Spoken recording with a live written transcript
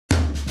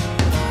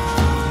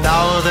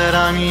Now that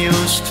I'm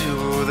used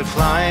to the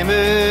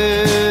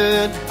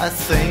climate, I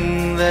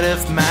think that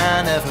if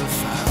man ever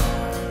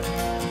found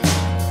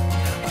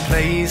a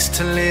place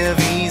to live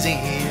easy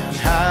and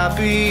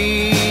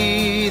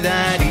happy,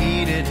 that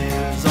Eden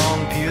is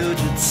on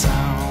Puget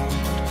Sound.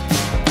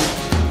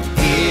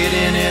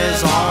 Eden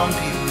is on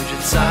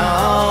Puget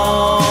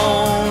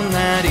Sound.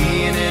 That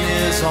Eden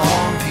is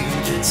on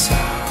Puget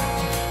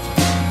Sound.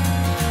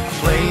 A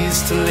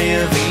place to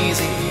live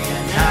easy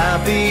and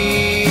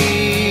happy.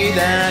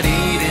 That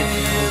Eden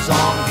is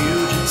on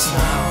Puget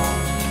Sound.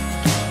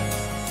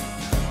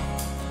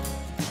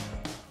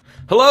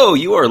 Hello,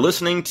 you are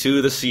listening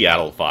to the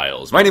Seattle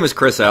Files. My name is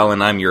Chris L,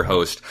 and I'm your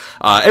host.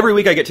 Every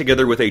week I get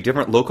together with a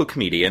different local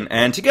comedian,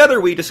 and together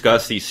we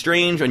discuss the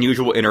strange,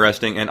 unusual,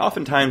 interesting, and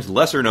oftentimes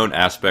lesser-known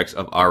aspects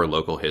of our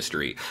local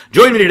history.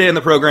 Joining me today in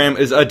the program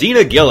is Adina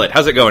Gillett.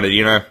 How's it going,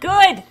 Adina?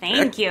 Good,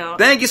 thank you.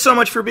 Thank you so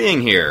much for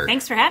being here.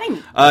 Thanks for having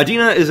me.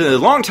 Adina is a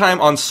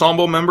longtime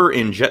ensemble member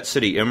in Jet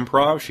City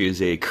Improv. She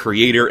is a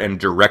creator and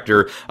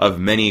director of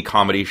many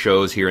comedy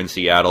shows here in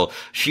Seattle.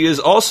 She is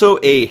also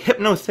a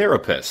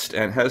hypnotherapist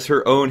and has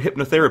her own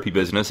hypnotherapy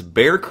business,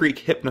 Bear Creek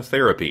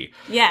Hypnotherapy.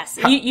 Yes,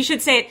 you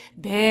should say it,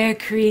 Bear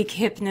Creek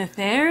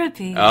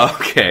Hypnotherapy.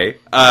 Okay.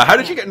 How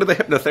did you get into the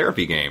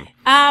hypnotherapy game?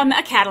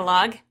 A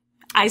catalog.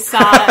 I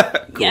saw,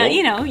 Cool.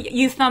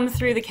 you thumb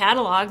through the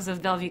catalogs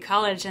of Bellevue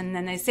College, and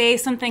then they say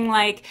something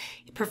like,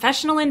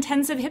 professional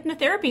intensive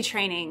hypnotherapy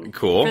training.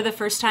 Cool. For the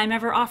first time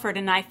ever offered,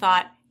 and I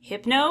thought,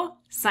 hypno?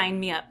 Sign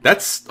me up.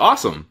 That's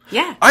awesome.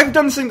 Yeah. I've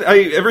done things,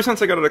 ever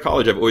since I got out of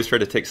college, I've always tried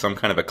to take some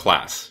kind of a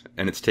class,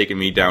 and it's taken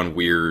me down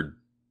weird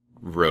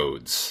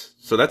roads.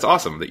 So that's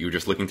awesome that you were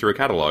just looking through a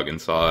catalog and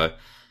saw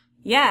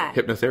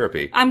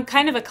hypnotherapy. I'm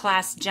kind of a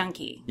class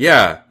junkie.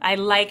 Yeah. I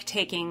like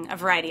taking a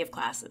variety of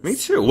classes. Me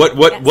too.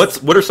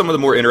 What are some of the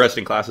more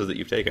interesting classes that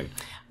you've taken?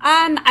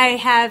 I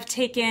have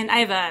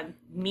a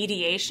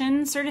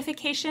mediation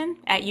certification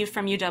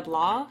from UW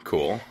Law.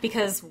 Cool.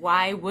 Because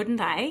why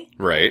wouldn't I?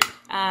 Right.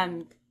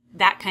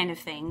 That kind of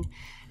thing.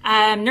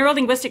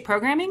 Neuro-linguistic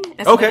programming.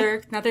 That's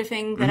another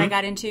thing that I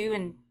got into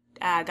and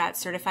got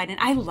certified in.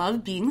 I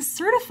love being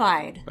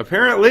certified.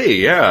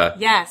 Apparently, yeah.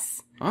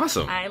 Yes.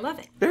 Awesome. I love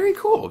it. Very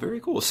cool, very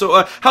cool.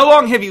 So, how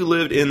long have you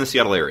lived in the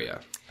Seattle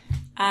area?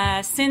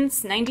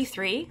 Since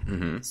 93.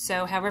 Mm-hmm.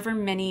 So however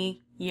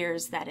many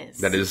years that is.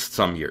 That is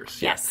some years,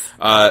 yeah. Yes.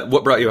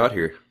 What brought you out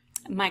here?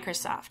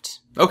 Microsoft.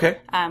 Okay.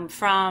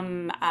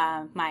 From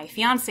my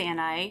fiance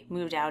and I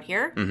moved out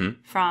here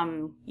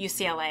from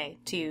UCLA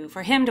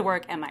for him to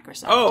work at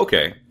Microsoft. Oh,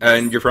 okay.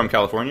 And you're from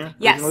California?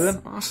 Yes.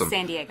 Then? Awesome.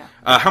 San Diego.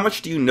 How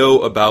much do you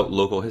know about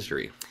local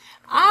history?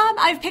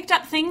 I've picked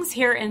up things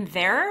here and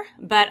there,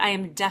 but I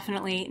am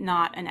definitely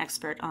not an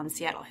expert on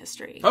Seattle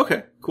history.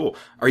 Okay, cool.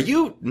 Are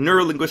you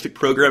neuro-linguistic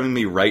programming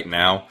me right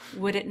now?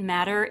 Would it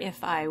matter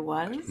if I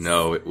was?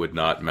 No, it would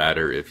not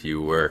matter if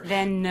you were.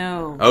 Then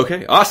no.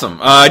 Okay, awesome.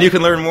 You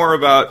can learn more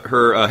about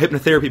her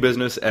hypnotherapy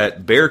business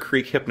at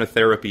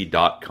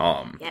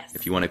bearcreekhypnotherapy.com. Yes.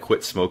 If you want to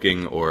quit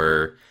smoking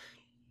or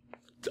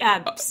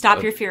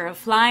stop your fear of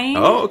flying.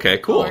 Oh, okay,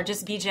 cool. Or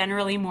just be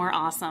generally more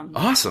awesome.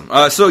 Awesome.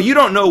 So you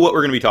don't know what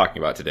we're going to be talking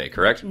about today,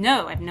 correct?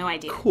 No, I have no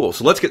idea. Cool.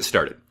 So let's get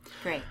started.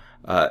 Great.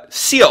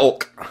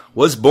 see-ahb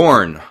was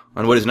born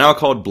on what is now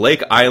called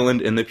Blake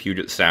Island in the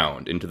Puget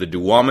Sound into the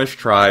Duwamish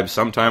tribe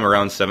sometime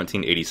around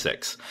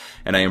 1786.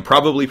 And I am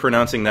probably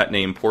pronouncing that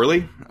name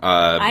poorly.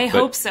 I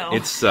hope so.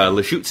 It's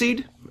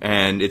Lashutseed,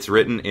 and it's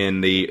written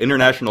in the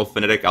International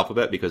Phonetic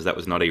Alphabet because that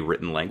was not a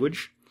written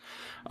language.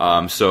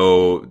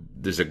 So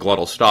there's a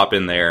glottal stop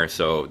in there,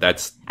 so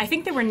that's... I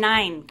think there were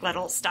 9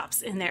 glottal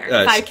stops in there,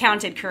 if I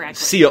counted correctly.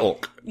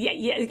 see-ahb. Yeah.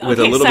 Okay, with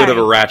a little bit of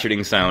a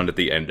ratcheting sound at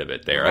the end of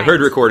it there. Right. I've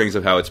heard recordings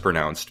of how it's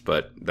pronounced,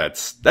 but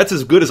that's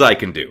as good as I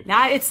can do.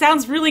 It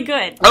sounds really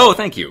good. Oh,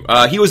 thank you.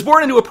 He was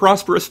born into a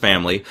prosperous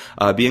family,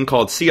 being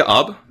called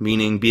see-ahb,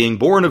 meaning being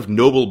born of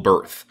noble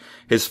birth.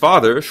 His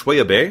father,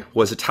 Schweabe,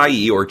 was a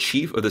tyee, or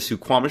chief of the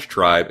Suquamish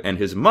tribe, and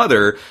his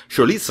mother,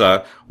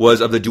 Scholitza,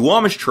 was of the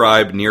Duwamish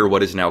tribe near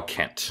what is now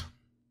Kent.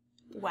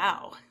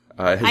 Wow.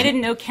 I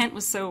didn't know Kent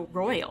was so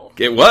royal.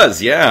 It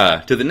was,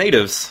 yeah. To the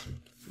natives.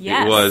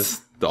 Yes. It was.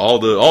 All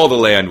the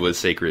land was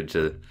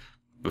sacred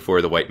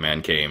before the white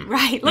man came.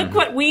 Right. Look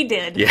what we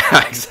did.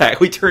 Yeah,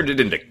 exactly. We turned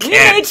it into Kent. We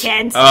made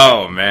Kent.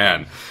 Oh,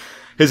 man.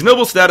 His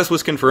noble status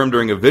was confirmed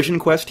during a vision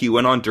quest he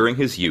went on during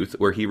his youth,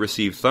 where he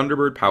received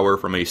Thunderbird power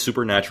from a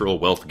supernatural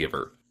wealth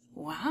giver.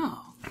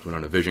 Wow. Went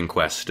on a vision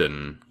quest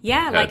and...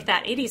 Yeah, like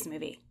that 80s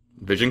movie.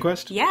 Vision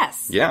Quest?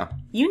 Yes. Yeah.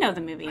 You know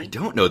the movie. I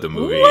don't know the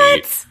movie.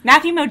 What?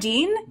 Matthew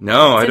Modine?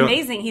 No, I don't.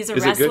 It's amazing. He's a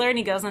wrestler and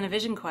he goes on a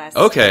vision quest.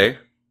 Okay.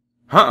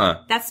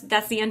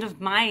 That's the end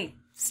of my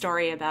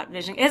story about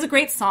vision. It has a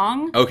great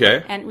song.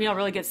 Okay. And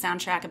really good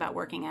soundtrack about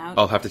working out.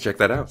 I'll have to check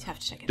that out. You have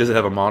to check it out. Does it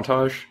have a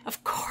montage?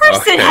 Of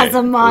course it has a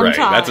montage.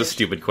 Right. That's a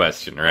stupid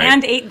question, right?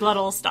 And 8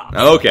 glottal stops.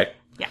 Okay.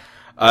 Yeah.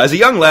 As a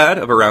young lad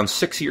of around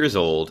 6 years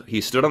old, he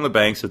stood on the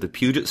banks of the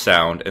Puget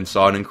Sound and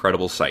saw an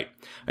incredible sight.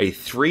 A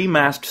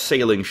 3-mast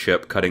sailing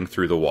ship cutting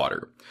through the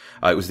water.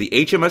 It was the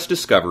HMS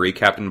Discovery,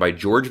 captained by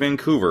George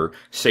Vancouver,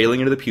 sailing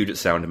into the Puget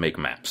Sound to make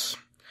maps.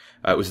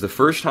 It was the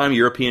first time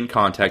European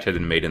contact had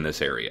been made in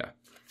this area.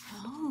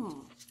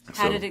 Oh.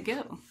 How did it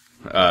go?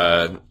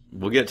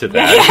 We'll get to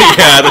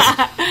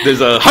that. Yeah, there's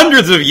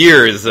hundreds of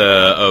years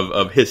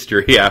of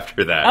history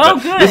after that. Oh,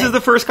 but good. This is the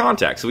first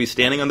contact, so he's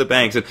standing on the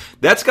banks, and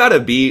that's got to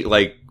be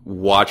like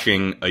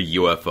watching a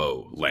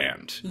UFO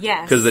land.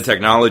 Yes. Because the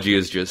technology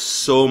is just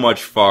so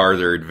much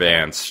farther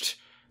advanced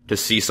to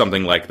see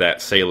something like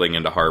that sailing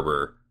into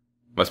harbor.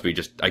 Must be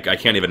just, I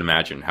can't even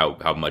imagine how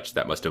much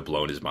that must have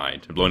blown his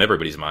mind, and blown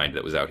everybody's mind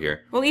that was out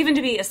here. Well, even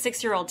to be a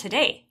 6-year-old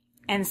today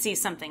and see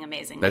something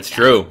amazing. That's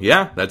true.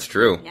 Yeah, that's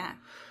true. Yeah.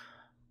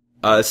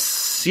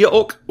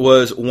 see-ahb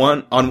was in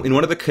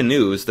one of the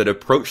canoes that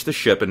approached the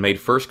ship and made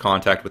first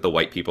contact with the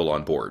white people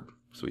on board.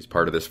 So he's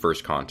part of this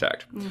first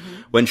contact.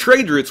 Mm-hmm. When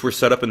trade routes were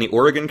set up in the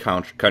Oregon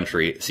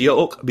country,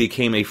 see-ahb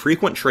became a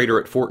frequent trader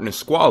at Fort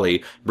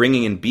Nisqually,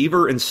 bringing in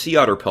beaver and sea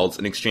otter pelts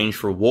in exchange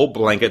for wool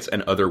blankets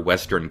and other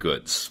Western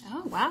goods.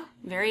 Oh, wow.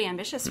 Very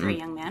ambitious for a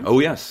young man. Oh,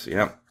 yes.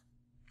 Yeah.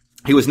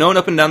 He was known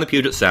up and down the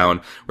Puget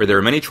Sound, where there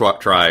are many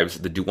tribes,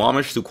 the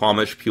Duwamish,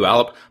 Suquamish,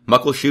 Puyallup,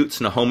 Muckleshoot,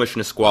 Snohomish,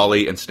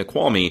 Nisqually, and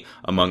Snoqualmie,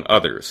 among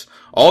others.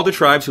 All the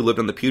tribes who lived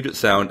on the Puget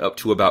Sound up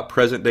to about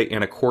present-day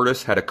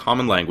Anacortes had a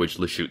common language,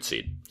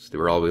 Lashutseed. So they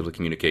were all able to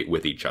communicate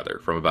with each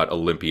other, from about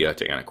Olympia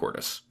to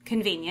Anacortes.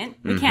 Convenient.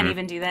 We can't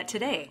even do that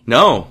today.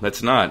 No,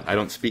 that's not. I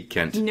don't speak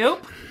Kent.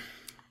 Nope.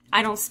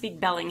 I don't speak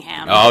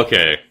Bellingham. Oh,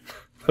 okay.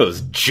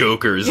 Those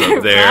jokers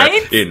up there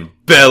Right? in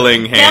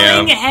Bellingham.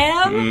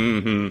 Bellingham?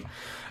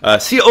 Mm-hmm.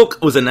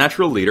 see-ahb was a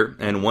natural leader,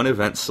 and one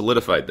event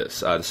solidified this.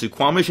 The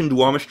Suquamish and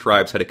Duwamish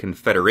tribes had a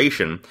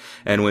confederation,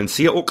 and when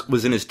see-ahb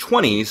was in his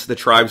 20s, the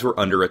tribes were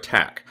under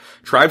attack.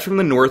 Tribes from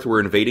the north were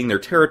invading their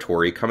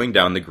territory, coming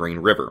down the Green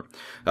River.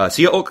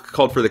 see-ahb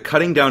called for the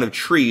cutting down of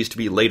trees to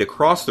be laid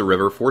across the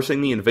river,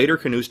 forcing the invader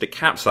canoes to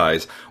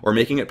capsize, or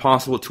making it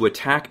possible to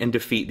attack and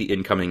defeat the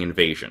incoming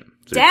invasion.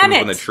 So Damn it!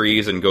 From the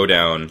trees and go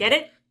down. Get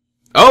it?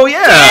 Oh, yeah!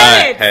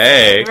 Get it!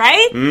 Hey!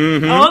 Right?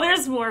 Mm-hmm. Oh,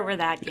 there's more where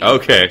that came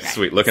Okay, from. Right.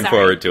 sweet. Looking Sorry.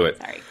 forward to it.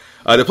 Sorry.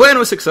 The plan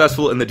was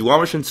successful, and the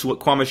Duwamish and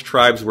Suquamish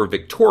tribes were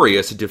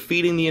victorious,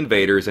 defeating the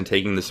invaders and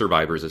taking the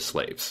survivors as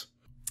slaves.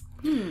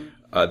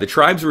 The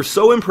tribes were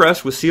so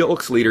impressed with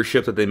see-ahb's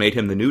leadership that they made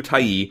him the new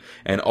tyee,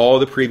 and all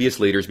the previous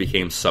leaders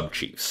became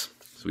sub-chiefs.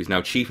 So he's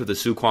now chief of the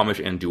Suquamish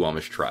and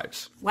Duwamish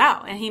tribes.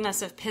 Wow, and he must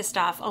have pissed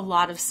off a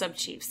lot of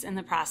sub-chiefs in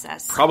the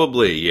process.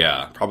 Probably,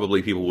 yeah.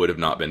 Probably people would have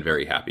not been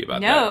very happy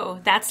about that. No,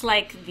 that's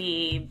like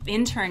the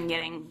intern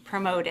getting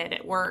promoted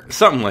at work.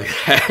 Something like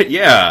that,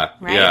 yeah.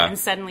 Right? Yeah. And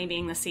suddenly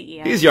being the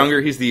CEO. He's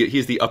younger, he's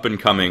the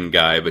up-and-coming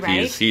guy, but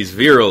Right? he's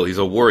virile, he's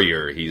a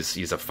warrior,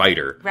 he's a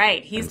fighter.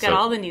 Right, he's got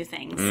all the new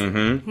things.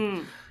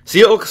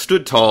 see-ahb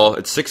stood tall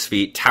at 6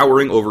 feet,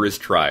 towering over his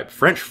tribe.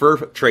 French fur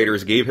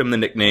traders gave him the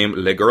nickname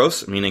Le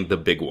Gros, meaning the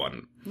big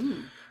one.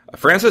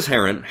 Francis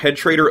Heron, head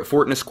trader at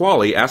Fort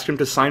Nisqually, asked him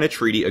to sign a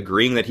treaty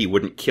agreeing that he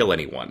wouldn't kill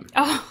anyone.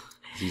 Oh,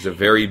 He's a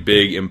very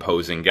big,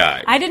 imposing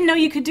guy. I didn't know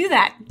you could do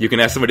that. You can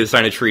ask somebody to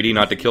sign a treaty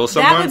not to kill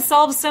someone? That would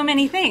solve so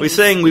many things. He's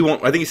saying we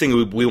won't. I think he's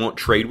saying we won't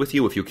trade with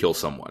you if you kill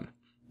someone.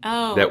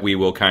 Oh. That we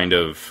will kind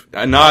of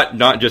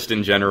not just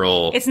in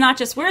general. It's not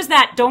just, where's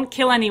that don't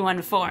kill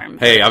anyone form?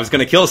 Hey, I was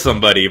going to kill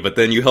somebody, but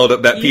then you held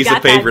up that You piece got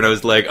of paper that- and I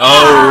was like,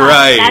 oh,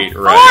 right, that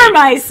right. form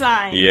I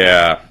signed.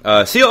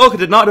 Yeah. see-ahb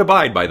did not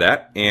abide by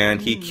that, and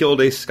he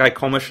killed a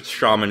Scholitza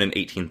shaman in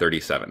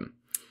 1837.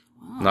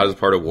 Not as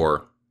part of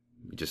war.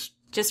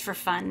 Just for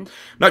fun.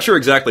 Not sure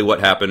exactly what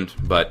happened,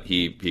 but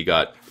he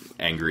got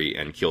angry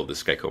and killed the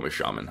Scholitza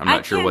shaman. I'm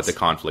not sure what the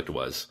conflict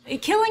was.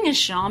 Killing a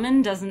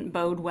shaman doesn't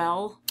bode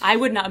well. I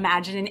would not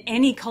imagine in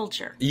any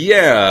culture.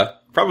 Yeah,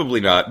 probably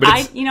not. But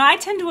I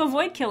tend to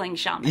avoid killing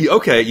shamans.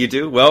 okay, you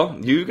do. Well,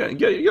 you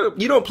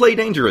don't play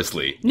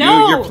dangerously.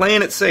 No, you're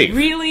playing it safe.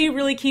 Really,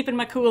 really keeping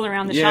my cool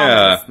around the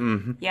Yeah.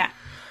 shamans. Mm-hmm. Yeah.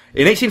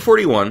 In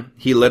 1841,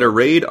 he led a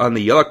raid on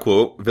the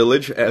Yellowquot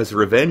village as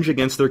revenge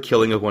against their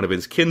killing of one of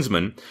his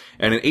kinsmen,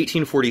 and in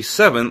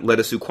 1847 led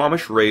a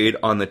Suquamish raid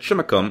on the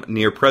Chimacum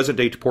near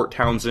present-day Port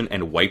Townsend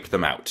and wiped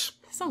them out.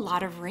 That's a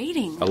lot of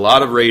raiding. A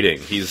lot of raiding.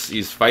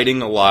 He's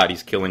fighting a lot.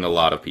 He's killing a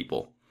lot of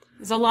people.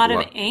 There's a lot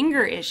of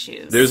anger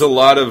issues. There's a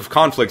lot of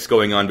conflicts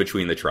going on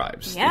between the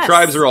tribes. Yes. The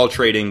tribes are all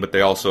trading, but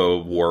they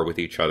also war with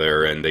each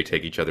other, and they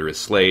take each other as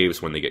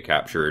slaves when they get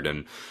captured,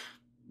 and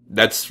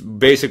that's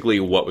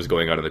basically what was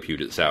going on in the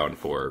Puget Sound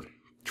for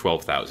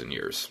 12,000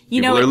 years.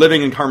 They're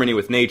living in harmony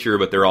with nature,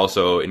 but they're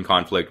also in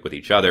conflict with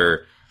each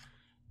other.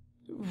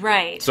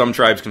 Right. Some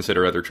tribes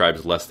consider other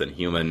tribes less than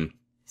human.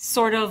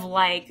 Sort of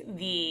like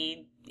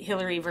the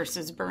Hillary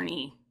versus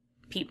Bernie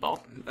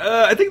people.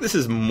 I think this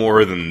is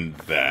more than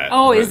that.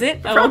 Oh, is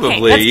it? Oh, Probably, okay.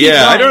 Let's keep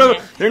yeah. I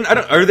going. don't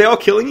know. Are they all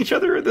killing each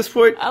other at this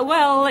point?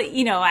 Well, I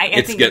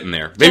it's think getting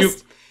there. Maybe.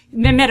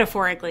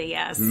 Metaphorically,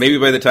 yes. Maybe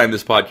by the time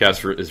this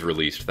podcast is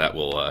released, that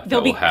will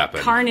There'll be happen.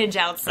 carnage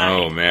outside.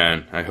 Oh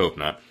man, I hope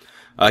not.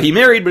 He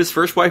married, but his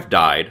first wife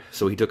died,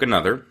 so he took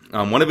another.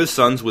 One of his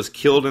sons was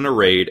killed in a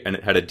raid, and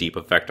it had a deep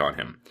effect on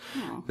him.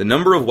 Oh. The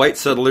number of white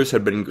settlers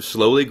had been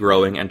slowly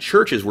growing, and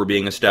churches were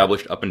being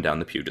established up and down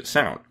the Puget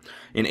Sound.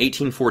 In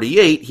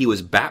 1848, he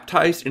was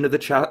baptized into the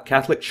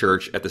Catholic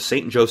Church at the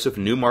St. Joseph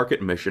New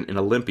Market Mission in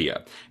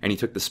Olympia, and he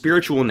took the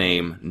spiritual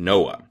name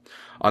Noah.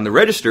 On the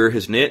register,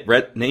 his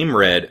name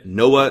read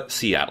Noah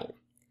Seattle.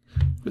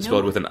 It was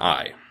spelled with an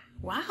I.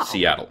 Wow.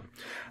 Seattle.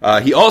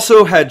 He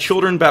also had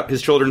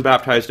his children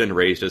baptized and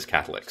raised as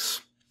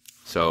Catholics.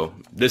 So,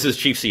 this is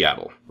Chief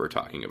Seattle we're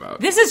talking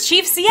about. This is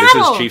Chief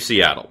Seattle? This is Chief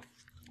Seattle.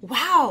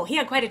 Wow, he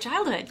had quite a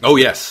childhood. Oh,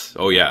 yes.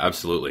 Oh, yeah,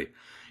 absolutely.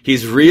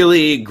 He's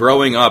really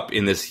growing up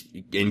in this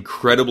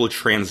incredible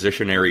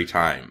transitionary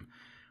time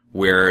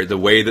where the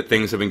way that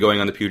things have been going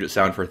on the Puget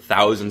Sound for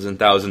thousands and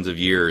thousands of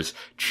years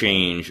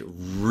change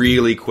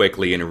really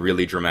quickly and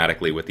really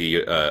dramatically with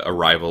the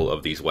arrival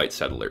of these white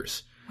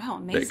settlers. Wow,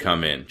 amazing. That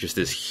come in. Just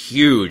this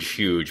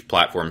huge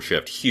platform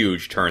shift,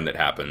 huge turn that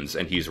happens,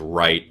 and he's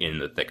right in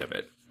the thick of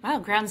it. Wow,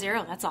 ground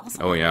zero. That's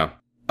awesome. Oh, yeah.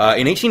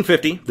 In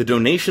 1850, the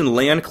Donation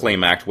Land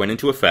Claim Act went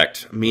into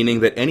effect, meaning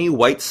that any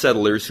white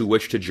settlers who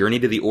wished to journey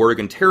to the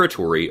Oregon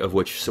Territory, of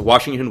which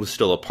Washington was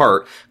still a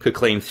part, could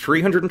claim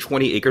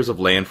 320 acres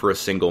of land for a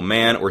single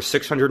man or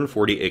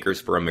 640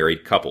 acres for a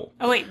married couple.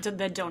 Oh, wait,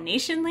 the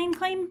Donation Land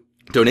Claim?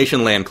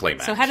 Donation Land Claim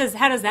Act. So how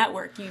does that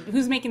work?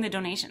 Who's making the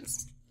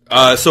donations?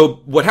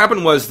 So what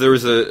happened was there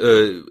was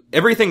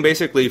everything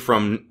basically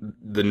from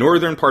the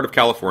northern part of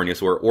California,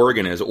 so where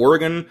Oregon is.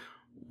 Oregon,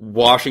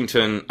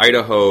 Washington,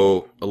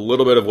 Idaho, a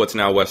little bit of what's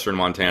now western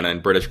Montana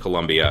and British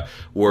Columbia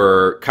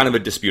were kind of a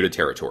disputed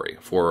territory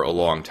for a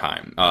long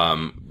time.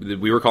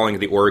 We were calling it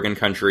the Oregon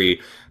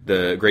Country.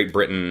 The Great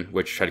Britain,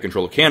 which had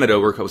control of Canada,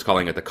 was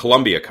calling it the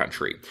Columbia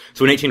Country.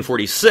 So in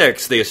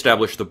 1846, they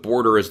established the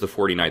border as the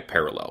 49th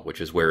parallel, which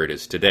is where it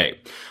is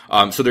today.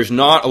 So there's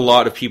not a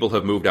lot of people who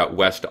have moved out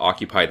west to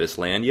occupy this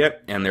land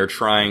yet, and they're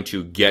trying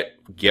to get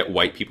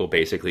white people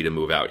basically to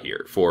move out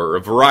here for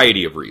a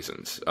variety of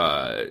reasons.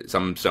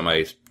 Some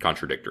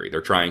semi-contradictory.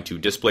 They're trying to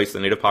displace the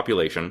native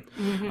population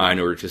in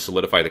order to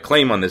solidify the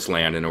claim on this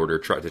land in order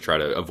to try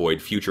to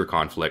avoid future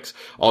conflicts.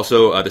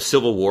 Also, the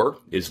Civil War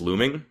is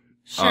looming.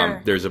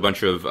 Sure. There's a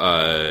bunch of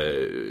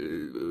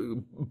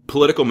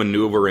political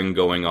maneuvering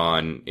going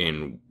on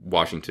in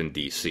Washington,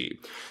 D.C.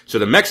 So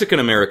the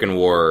Mexican-American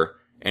War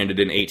ended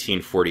in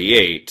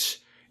 1848,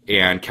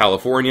 and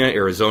California,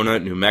 Arizona,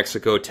 New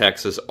Mexico,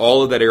 Texas,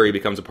 all of that area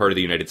becomes a part of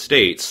the United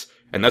States,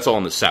 and that's all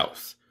in the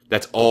South.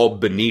 That's all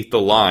beneath the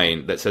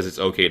line that says it's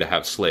okay to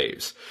have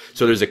slaves.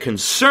 So there's a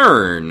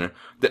concern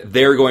that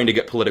they're going to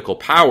get political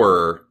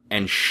power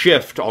and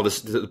shift all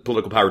this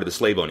political power to the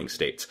slave-owning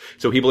states.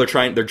 So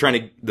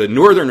the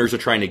Northerners are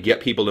trying to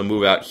get people to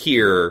move out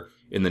here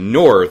in the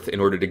North in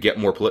order to get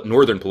more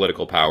Northern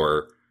political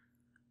power.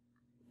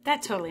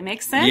 That totally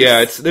makes sense.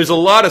 Yeah, there's a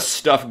lot of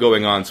stuff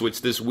going on, so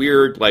it's this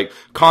weird,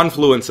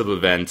 confluence of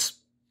events.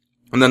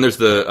 And then there's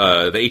the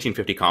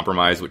 1850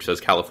 Compromise, which says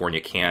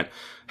California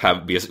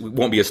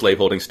won't be a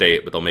slaveholding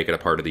state, but they'll make it a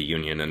part of the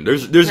Union. And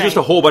there's just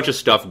a whole bunch of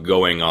stuff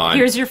going on.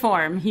 Here's your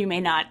form. You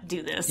may not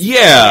do this.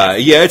 Yeah.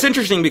 It's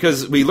interesting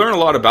because we learn a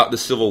lot about the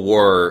Civil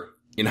War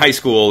in high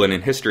school and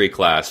in history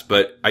class,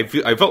 but I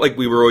felt like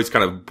we were always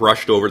kind of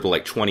brushed over the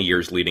 20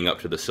 years leading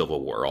up to the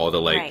Civil War, all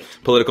the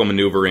political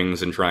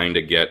maneuverings and trying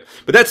to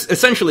but that's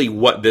essentially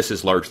what this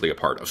is largely a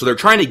part of. So they're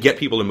trying to get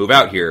people to move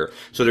out here.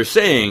 So they're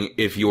saying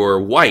if you're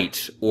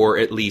white or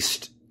at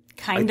least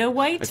kinda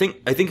white?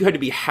 I think you had to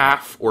be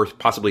half or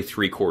possibly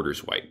 3/4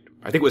 white.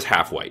 I think it was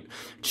half white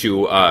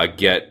to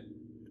get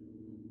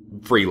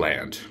free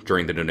land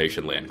during the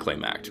Donation Land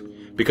Claim Act.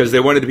 Because they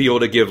wanted to be able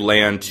to give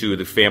land to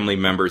the family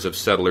members of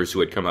settlers who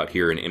had come out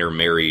here and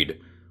intermarried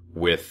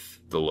with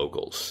the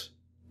locals.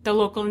 The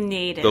local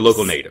natives. The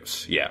local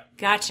natives, yeah.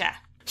 Gotcha.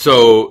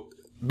 So,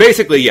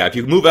 basically, if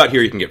you move out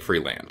here, you can get free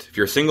land. If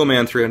you're a single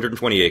man,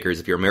 320 acres.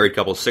 If you're a married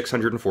couple,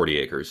 640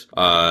 acres.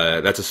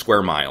 That's a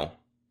square mile.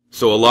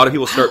 So a lot of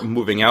people start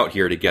moving out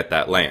here to get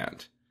that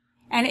land.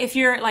 And if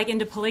you're,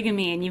 into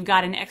polygamy and you've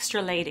got an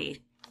extra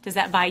lady, does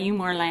that buy you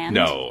more land?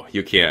 No,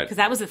 you can't. Because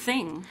that was a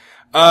thing.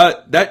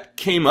 That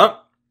came up.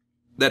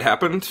 That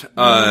happened,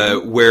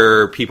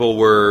 where people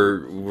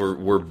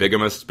were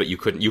bigamists, but you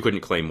couldn't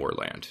claim more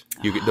land.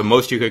 The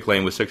most you could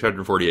claim was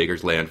 640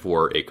 acres land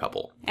for a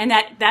couple. And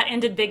that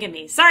ended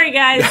bigamy. Sorry,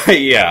 guys.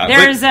 Yeah.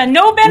 There's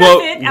no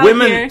benefit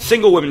out here.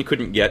 Single women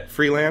couldn't get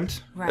free land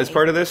as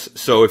part of this.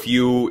 So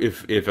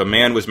if a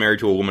man was married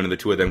to a woman and the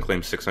two of them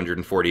claimed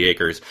 640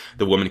 acres,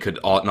 the woman could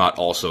not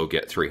also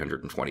get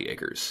 320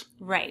 acres.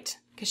 Right.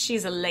 Because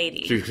she's a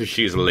lady.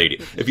 She's a lady.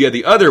 If you had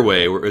the other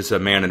way, where it was a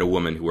man and a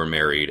woman who were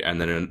married,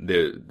 and then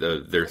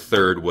their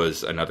third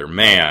was another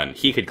man,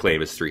 he could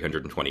claim his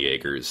 320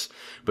 acres.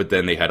 But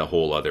then they had a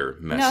whole other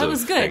mess of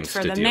things to deal with. No, it was good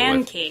for the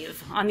man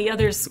cave on the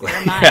other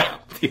square mile. Yeah,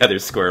 the other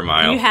square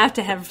mile. You have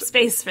to have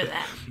space for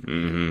that.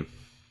 Mm-hmm.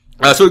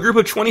 So a group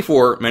of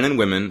 24 men and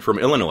women from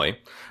Illinois,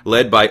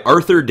 led by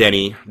Arthur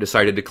Denny,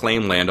 decided to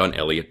claim land on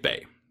Elliott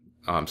Bay.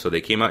 So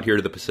they came out here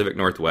to the Pacific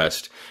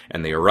Northwest,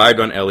 and they arrived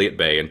on Elliott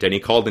Bay, and Denny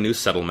called the new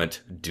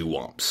settlement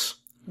Duwamps.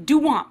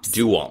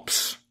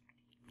 Duwamps.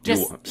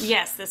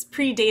 Yes, this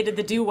predated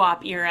the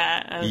doo-wop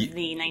era of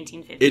the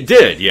 1950s. It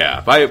did,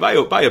 yeah, by a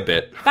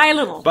bit. By a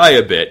little. By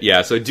a bit,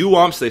 yeah. So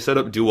Duwamps, they set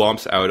up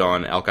Duwamps out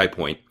on Alki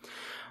Point.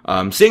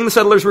 Seeing the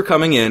settlers were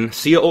coming in,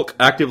 See-ahb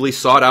actively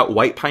sought out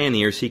white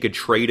pioneers he could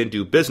trade and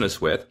do business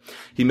with.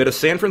 He met a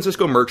San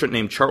Francisco merchant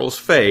named Charles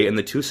Fay, and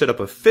the two set up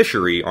a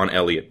fishery on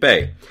Elliott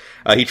Bay.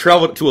 He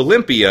traveled to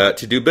Olympia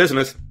to do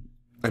business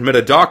and met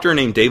a doctor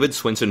named David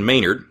Swinson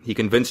Maynard. He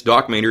convinced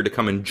Doc Maynard to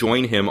come and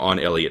join him on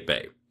Elliott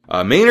Bay.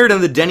 Maynard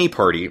and the Denny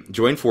Party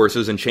joined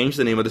forces and changed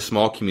the name of the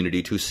small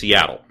community to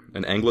Seattle,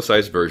 an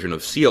anglicized version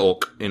of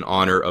See-ahb in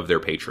honor of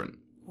their patron.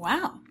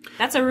 Wow.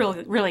 That's a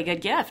really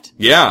good gift.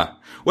 Yeah.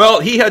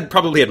 Well, he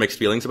probably had mixed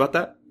feelings about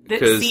that.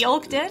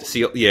 See-ahb did?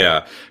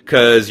 Yeah.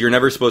 Because you're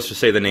never supposed to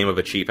say the name of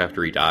a chief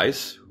after he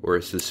dies, or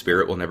his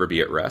spirit will never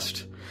be at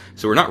rest.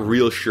 So we're not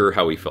real sure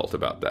how he felt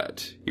about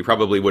that. He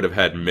probably would have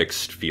had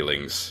mixed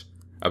feelings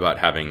about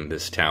having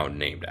this town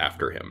named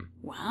after him.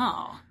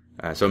 Wow.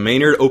 So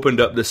Maynard opened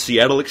up the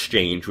Seattle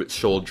Exchange, which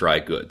sold dry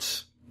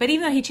goods. But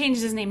even though he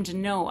changed his name to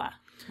Noah,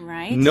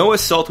 right? Noah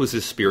Salt was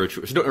his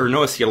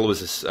Noah Seattle was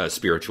his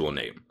spiritual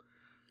name.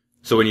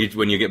 So when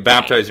you get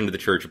baptized into the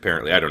church,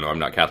 apparently, I don't know, I'm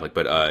not Catholic,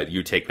 but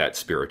you take that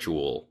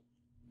spiritual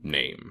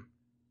name.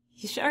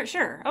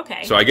 Sure,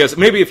 okay. So I guess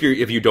maybe if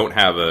you don't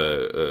have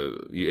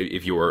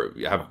if you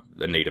have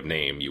a native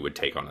name, you would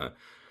take on a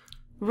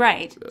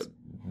right.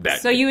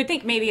 That. So you would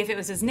think maybe if it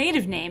was his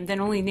native name,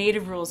 then only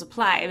native rules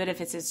apply. But if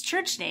it's his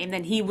church name,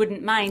 then he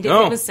wouldn't mind if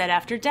it was said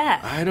after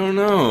death. I don't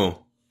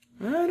know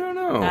I'm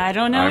either.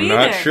 I'm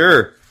not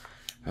sure.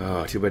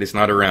 Oh, too bad he's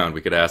not around.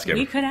 We could ask him.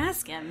 We could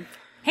ask him.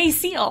 Hey,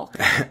 Seal.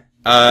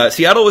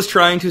 Seattle was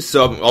trying to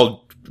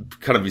I'll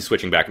kind of be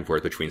switching back and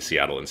forth between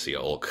Seattle and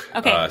See-ahb.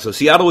 Okay. So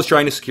Seattle was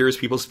trying to secure his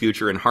people's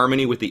future in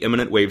harmony with the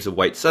imminent waves of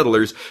white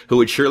settlers who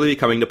would surely be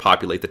coming to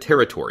populate the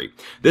territory.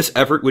 This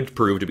effort would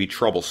prove to be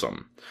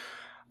troublesome.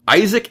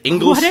 Isaac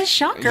Ingalls. What a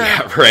shocker.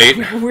 Yeah, right?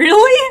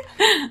 Really?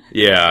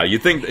 Yeah, you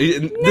think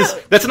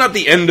that's not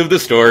the end of the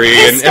story.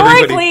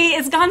 Historically,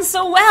 it's gone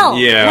so well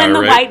when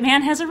the white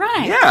man has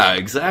arrived. Yeah,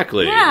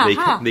 exactly.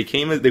 Yeah,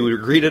 they were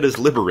greeted as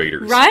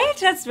liberators. Right?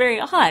 That's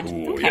very odd.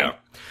 Ooh, okay. Yeah.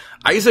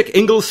 Isaac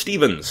Ingalls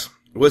Stevens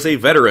was a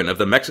veteran of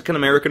the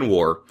Mexican-American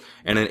War,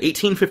 and in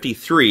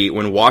 1853,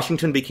 when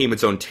Washington became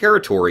its own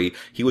territory,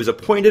 he was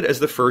appointed as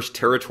the first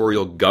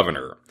territorial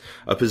governor,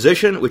 a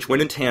position which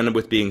went in tandem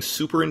with being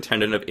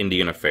superintendent of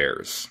Indian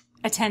affairs.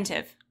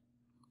 Attentive.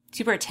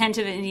 Super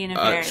attentive in Indian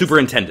affairs.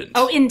 Superintendent.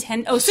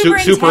 Superintendent.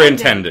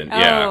 Superintendent,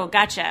 yeah. Oh,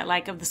 gotcha.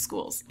 Like of the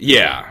schools.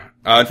 Yeah.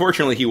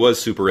 Unfortunately, he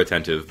was super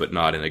attentive, but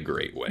not in a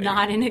great way.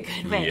 Not in a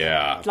good way.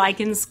 Yeah. Like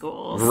in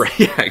schools. Right,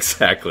 yeah,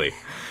 exactly.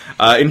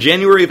 In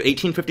January of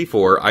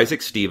 1854,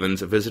 Isaac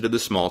Stevens visited the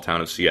small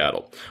town of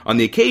Seattle. On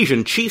the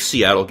occasion, Chief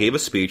Seattle gave a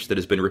speech that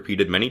has been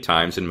repeated many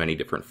times in many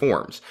different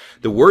forms.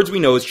 The words we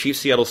know as Chief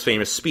Seattle's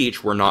famous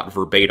speech were not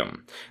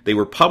verbatim. They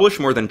were published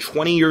more than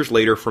 20 years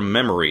later from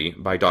memory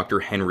by Dr.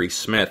 Henry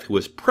Smith, who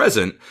was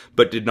present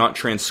but did not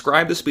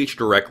transcribe the speech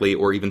directly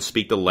or even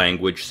speak the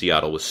language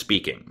Seattle was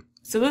speaking.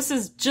 So this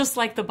is just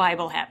like the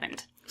Bible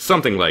happened.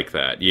 Something like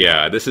that,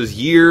 yeah. This is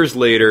years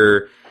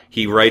later.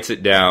 He writes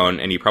it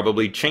down, and he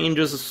probably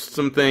changes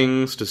some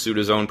things to suit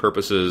his own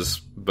purposes,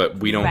 but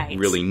we don't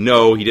really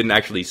know. He didn't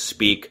actually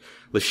speak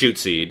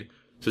Lashute.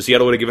 So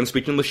Seattle would have given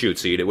speech in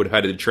Lashute. It would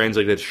have had to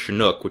translate it to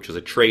Chinook, which is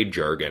a trade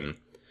jargon,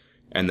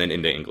 and then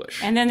into English.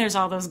 And then there's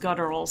all those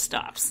guttural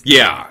stops.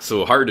 Yeah,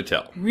 so hard to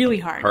tell. Really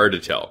hard. Hard to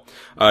tell.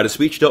 The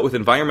speech dealt with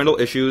environmental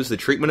issues, the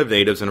treatment of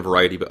natives, and a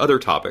variety of other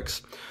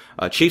topics.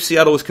 Chief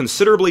Seattle was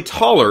considerably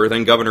taller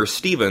than Governor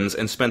Stevens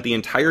and spent the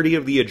entirety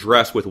of the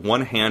address with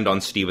one hand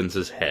on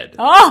Stevens's head.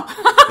 Oh!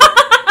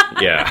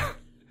 Yeah.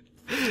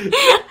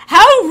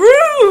 How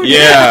rude!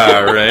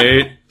 Yeah,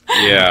 right?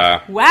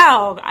 Yeah.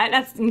 Wow,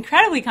 that's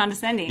incredibly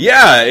condescending.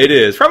 Yeah, it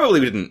is. Probably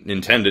didn't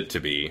intend it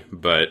to be,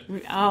 but we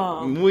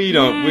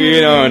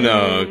don't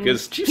know,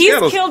 because Chief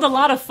Seattle's killed a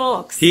lot of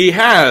folks. He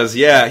has,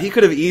 yeah. He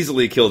could have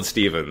easily killed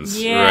Stevens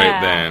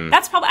right then.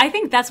 I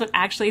think that's what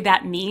actually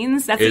that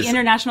means. That's the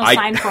international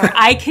sign for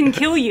I can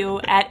kill you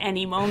at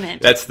any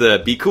moment. That's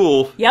the be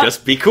cool. Yep.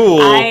 Just be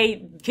cool.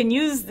 I can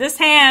use this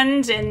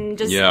hand and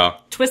just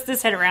twist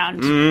this head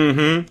around.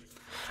 Mm-hmm.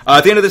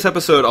 At the end of this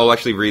episode, I'll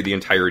actually read the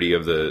entirety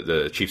of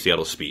the Chief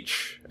Seattle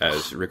speech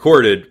as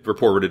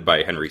reported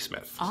by Henry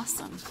Smith.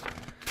 Awesome.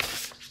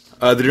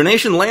 The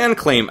Donation Land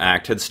Claim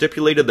Act had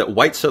stipulated that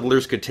white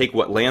settlers could take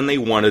what land they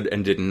wanted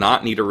and did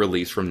not need a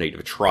release from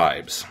native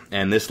tribes.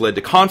 And this led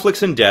to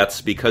conflicts and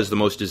deaths because the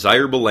most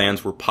desirable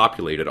lands were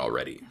populated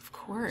already. Of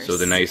course. So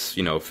the nice,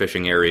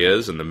 fishing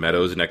areas and the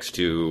meadows next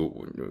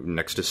to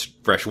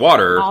fresh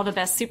water. All the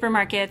best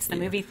supermarkets, the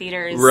movie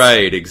theaters.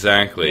 Right,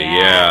 exactly.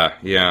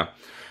 Yeah.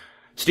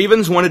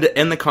 Stevens wanted to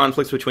end the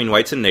conflicts between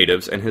whites and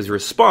natives, and his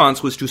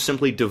response was to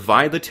simply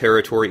divide the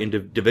territory into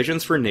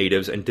divisions for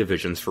natives and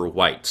divisions for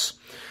whites.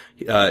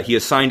 He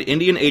assigned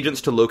Indian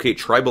agents to locate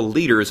tribal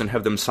leaders and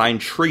have them sign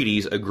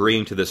treaties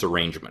agreeing to this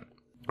arrangement.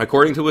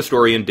 According to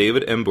historian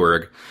David M.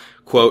 Berg,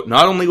 quote,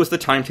 not only was the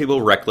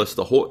timetable reckless,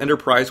 the whole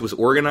enterprise was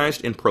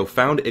organized in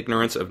profound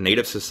ignorance of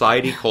native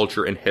society,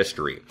 culture, and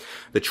history.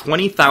 The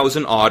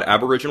 20,000-odd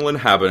Aboriginal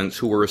inhabitants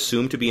who were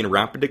assumed to be in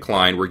rapid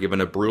decline were given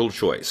a brutal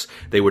choice.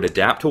 They would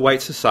adapt to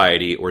white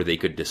society or they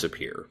could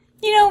disappear.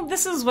 You know,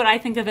 this is what I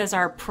think of as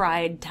our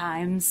pride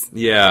times.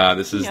 Yeah,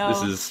 this is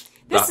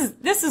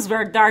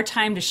where our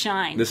time to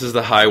shine. This is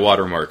the high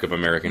watermark of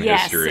American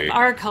history. Yes,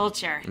 our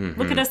culture. Mm-hmm.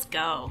 Look at us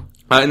go.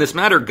 In this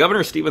matter,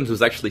 Governor Stevens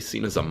was actually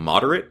seen as a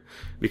moderate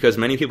because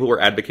many people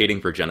were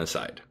advocating for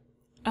genocide.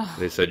 Oh.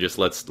 They said,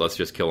 let's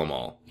just kill them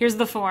all. Here's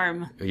the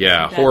form.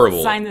 Yeah,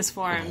 horrible. Sign this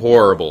form.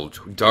 Horrible,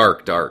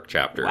 dark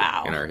chapter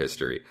in our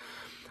history.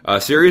 A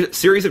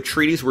series of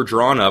treaties were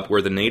drawn up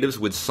where the natives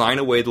would sign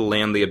away the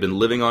land they had been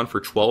living on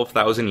for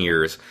 12,000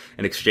 years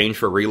in exchange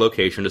for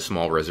relocation to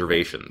small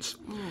reservations.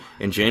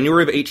 In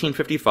January of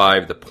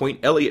 1855, the Point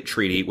Elliott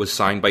Treaty was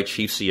signed by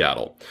Chief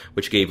Seattle,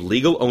 which gave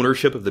legal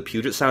ownership of the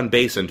Puget Sound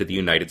Basin to the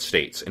United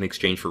States in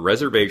exchange for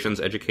reservations,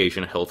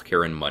 education,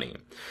 healthcare, and money.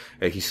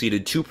 He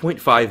ceded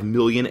 2.5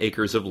 million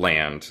acres of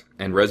land,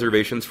 and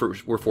reservations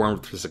were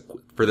formed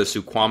for the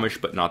Suquamish,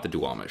 but not the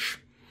Duwamish.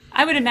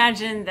 I would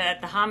imagine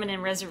that the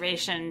hominin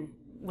reservation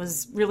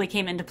really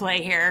came into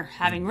play here,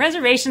 having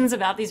reservations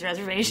about these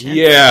reservations.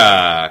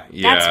 Yeah.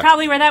 That's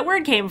probably where that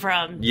word came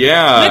from.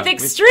 Yeah. With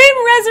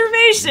extreme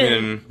reservation.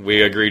 And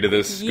we agree to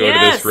this, go to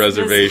this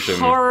reservation. This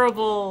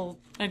horrible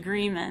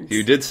agreement.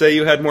 You did say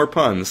you had more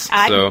puns.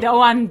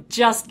 I'm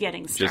just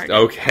getting started.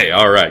 Okay,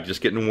 all right,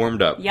 just getting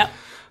warmed up. Yep.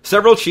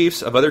 Several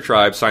chiefs of other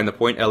tribes signed the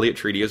Point Elliott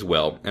Treaty as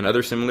well, and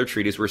other similar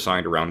treaties were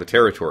signed around the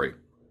territory.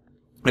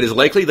 It is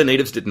likely the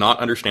natives did not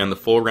understand the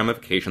full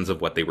ramifications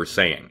of what they were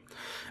saying.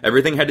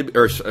 Everything had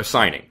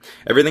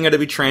to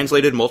be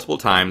translated multiple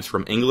times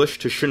from English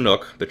to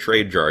Chinook, the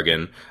trade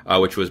jargon,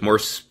 which was more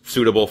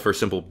suitable for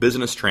simple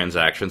business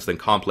transactions than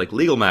complex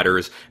legal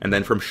matters, and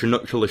then from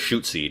Chinook to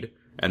Lashutseed,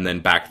 and then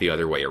back the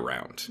other way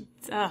around.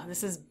 Oh,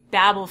 this is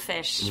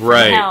Babelfish.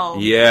 Right. Hell.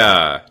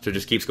 Yeah. So it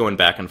just keeps going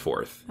back and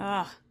forth.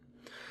 Ugh.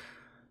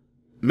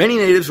 Many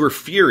natives were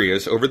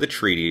furious over the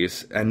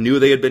treaties and knew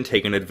they had been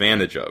taken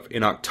advantage of.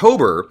 In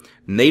October,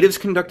 natives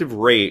conducted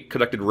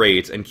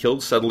raids and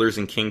killed settlers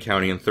in King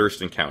County and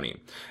Thurston County.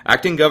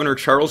 Acting Governor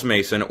Charles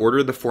Mason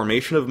ordered the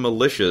formation of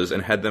militias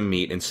and had them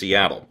meet in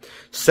Seattle.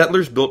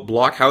 Settlers built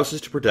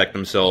blockhouses to protect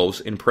themselves.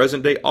 In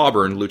present-day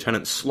Auburn,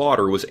 Lieutenant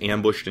Slaughter was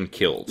ambushed and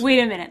killed. Wait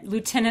a minute.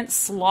 Lieutenant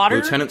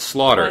Slaughter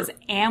was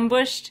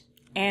ambushed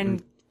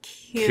and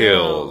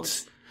killed.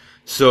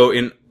 So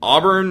in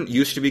Auburn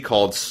used to be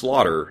called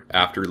Slaughter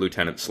after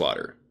Lieutenant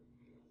Slaughter.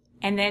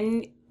 And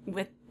then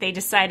they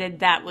decided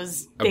that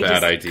was a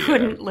bad idea.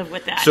 Couldn't live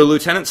with that. So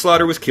Lieutenant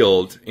Slaughter was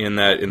killed in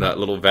that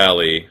little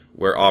valley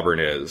where Auburn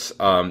is.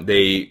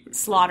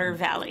 Slaughter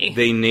Valley.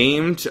 They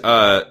named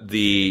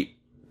the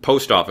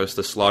post office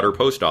the Slaughter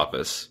Post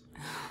Office.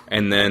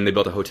 And then they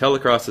built a hotel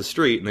across the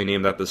street and they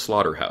named that the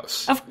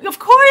Slaughterhouse. Of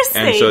course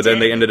and so then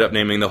they ended up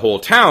naming the whole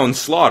town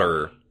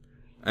Slaughter.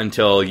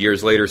 Until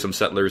years later, some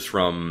settlers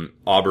from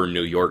Auburn,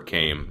 New York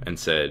came and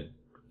said,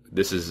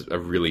 this is a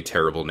really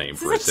terrible name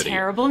for a city. This is a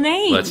terrible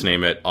name. Let's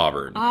name it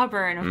Auburn.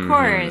 Auburn, of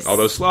course.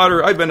 Although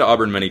Slaughter, I've been to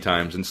Auburn many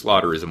times, and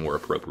Slaughter is a more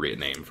appropriate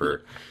name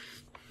for...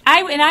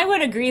 I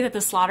would agree that the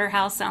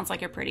Slaughterhouse sounds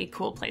like a pretty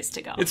cool place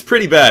to go. It's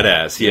pretty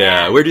badass,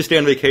 yeah. Where'd you stay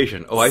on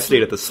vacation? Oh, I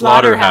stayed at the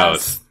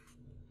Slaughterhouse.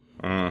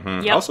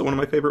 Mm-hmm. Yep. Also one of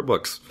my favorite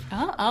books.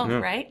 Oh, yeah.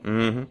 Right?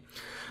 Mm-hmm.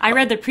 I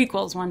read the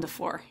prequels 1 to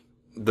 4.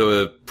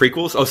 The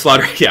prequels? Oh,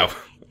 Slaughter, yeah.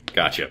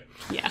 Gotcha.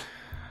 Yeah.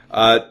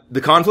 The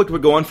conflict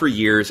would go on for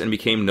years and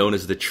became known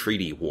as the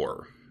Treaty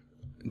War.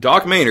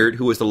 Doc Maynard,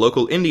 who was the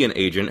local Indian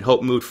agent,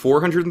 helped move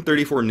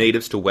 434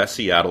 natives to West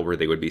Seattle where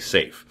they would be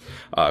safe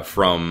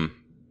from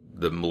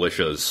the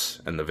militias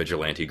and the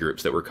vigilante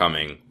groups that were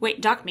coming. Wait,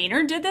 Doc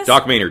Maynard did this?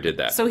 Doc Maynard did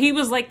that. So he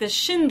was like the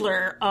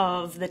Schindler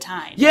of the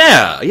time.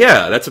 Yeah.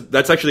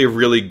 That's actually a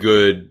really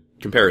good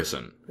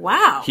comparison.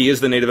 Wow. He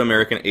is the Native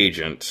American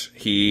agent.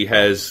 He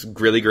has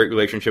really great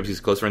relationships. He's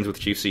close friends with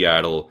Chief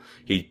Seattle.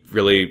 He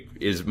really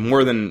is,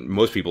 more than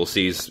most people,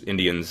 sees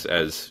Indians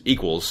as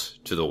equals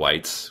to the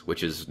whites,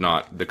 which is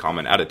not the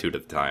common attitude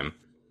at the time.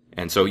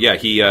 And so, yeah,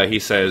 he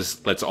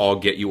says, let's all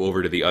get you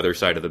over to the other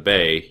side of the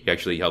bay. He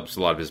actually helps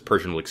a lot of his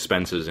personal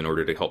expenses in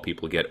order to help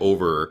people get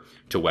over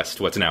to what's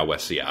now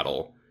West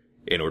Seattle,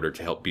 in order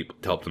to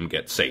help them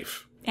get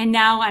safe. And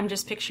now I'm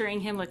just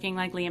picturing him looking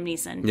like Liam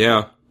Neeson.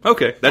 Yeah.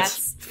 Okay,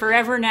 that's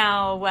forever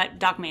now what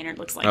Doc Maynard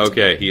looks like.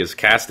 Okay, he is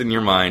cast in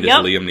your mind as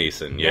Liam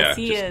Neeson. Yeah, yes,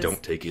 he is.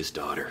 Don't take his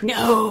daughter.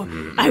 No,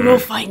 I will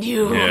find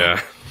you.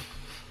 Yeah.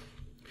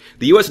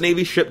 The U.S.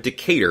 Navy ship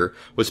Decatur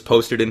was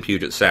posted in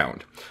Puget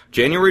Sound.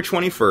 January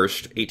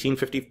 21st,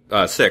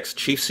 1856,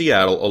 Chief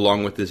Seattle,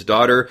 along with his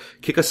daughter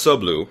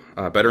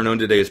Kikasoblu, better known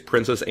today as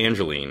Princess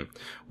Angeline,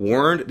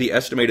 warned the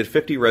estimated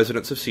 50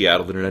 residents of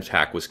Seattle that an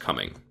attack was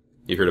coming.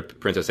 You heard of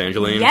Princess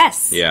Angeline?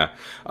 Yes. Yeah.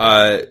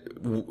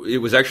 It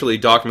was actually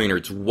Doc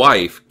Maynard's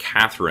wife,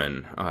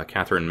 Catherine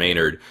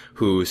Maynard,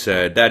 who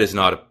said, that is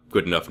not a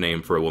good enough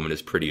name for a woman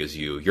as pretty as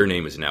you. Your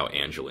name is now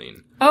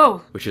Angeline.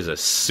 Oh. Which is a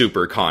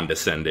super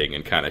condescending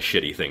and kind of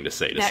shitty thing to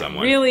say to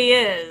someone. That really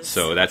is.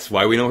 So that's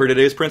why we know her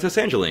today as Princess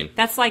Angeline.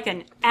 That's like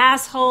an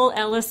asshole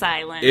Ellis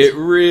Island. It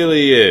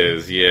really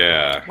is,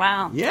 yeah.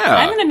 Wow. Yeah.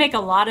 I'm going to make a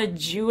lot of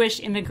Jewish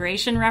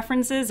immigration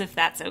references, if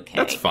that's okay.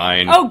 That's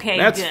fine. Okay,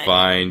 That's good.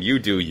 fine. You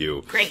do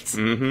you. Great.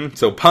 Mm-hmm.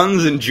 So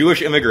puns and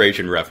Jewish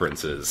immigration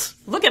references.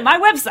 Look at my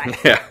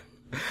website. Yeah.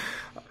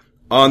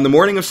 On the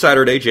morning of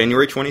Saturday,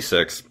 January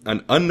 26,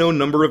 an unknown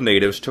number of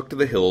natives took to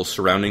the hills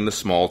surrounding the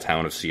small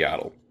town of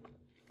Seattle.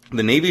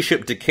 The Navy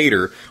ship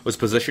Decatur was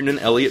positioned in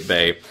Elliott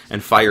Bay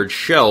and fired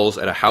shells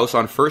at a house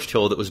on First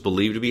Hill that was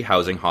believed to be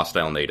housing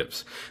hostile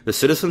natives. The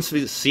citizens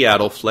of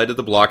Seattle fled to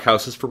the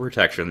blockhouses for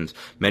protections,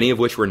 many of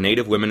which were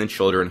native women and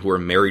children who were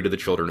married to the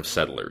children of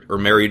settlers, or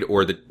married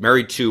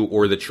to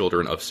or the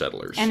children of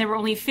settlers. And there were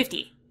only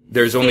 50.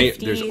 There's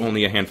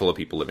only a handful of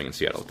people living in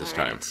Seattle at this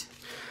time. Right.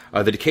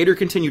 The Decatur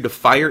continued to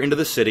fire into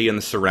the city and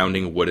the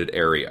surrounding wooded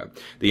area.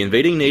 The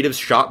invading natives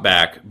shot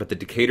back, but the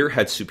Decatur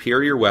had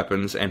superior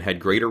weapons and had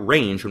greater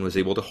range and was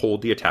able to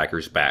hold the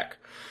attackers back.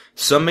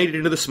 Some made it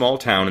into the small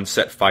town and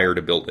set fire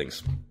to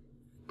buildings.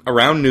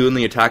 Around noon,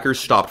 the attackers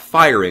stopped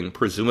firing,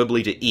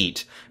 presumably to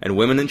eat, and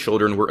women and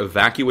children were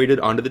evacuated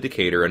onto the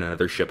Decatur and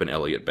another ship in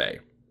Elliott Bay.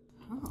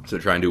 So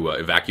trying to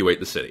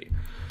evacuate the city.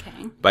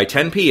 Okay. By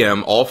 10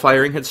 p.m., all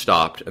firing had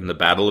stopped, and the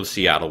Battle of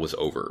Seattle was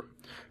over.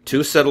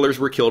 2 settlers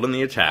were killed in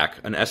the attack,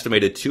 an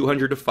estimated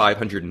 200 to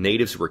 500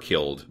 natives were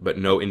killed, but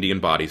no Indian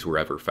bodies were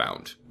ever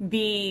found.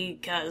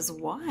 Because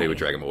why? They would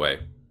drag them away.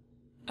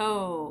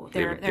 Oh,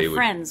 They their would-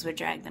 friends would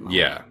drag them away.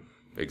 Yeah,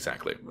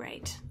 exactly.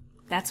 Right.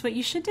 That's what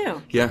you should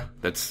do. Yeah,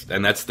 that's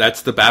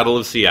the Battle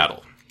of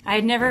Seattle. I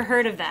had never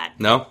heard of that.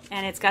 No?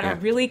 And it's got a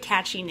really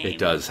catchy name. It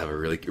does have a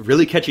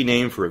really catchy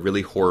name for a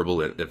really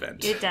horrible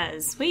event. It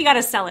does. Well, you got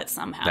to sell it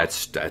somehow.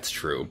 That's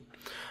true.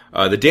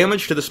 The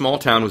damage to the small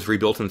town was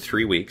rebuilt in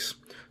 3 weeks.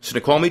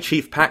 Snoqualmie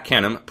Chief Pat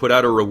Canham put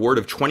out a reward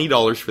of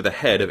 $20 for the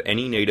head of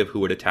any native who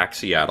would attack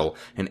Seattle,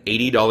 and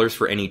 $80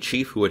 for any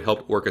chief who would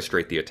help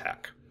orchestrate the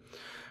attack.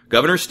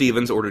 Governor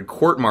Stevens ordered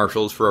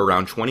court-martials for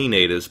around 20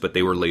 natives, but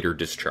they were later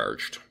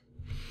discharged.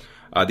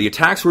 The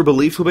attacks were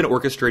believed to have been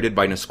orchestrated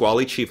by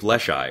Nisqually Chief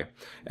Leshai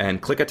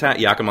and Klickitat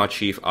Yakima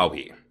Chief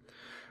Auhi.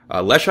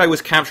 Leshai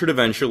was captured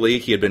eventually.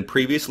 He had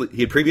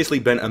previously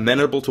been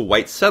amenable to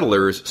white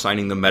settlers,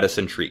 signing the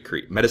Medicine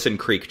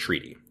Creek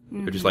Treaty,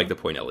 which is like the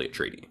Point Elliott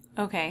Treaty,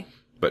 Okay.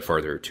 but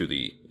farther to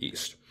the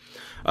east.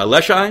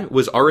 Leshai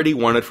was already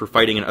wanted for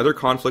fighting in other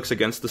conflicts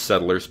against the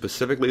settlers,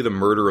 specifically the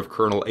murder of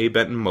Colonel A.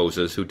 Benton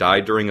Moses, who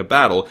died during a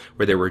battle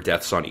where there were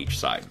deaths on each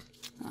side.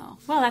 Oh,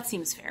 well, that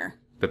seems fair.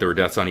 That there were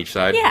deaths on each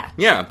side? Yeah.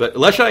 Yeah, but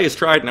Leshai is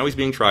tried, now he's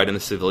being tried in a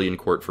civilian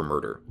court for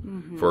murder,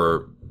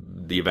 for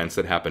the events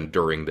that happened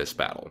during this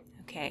battle.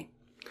 Okay.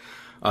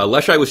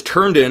 Leshai was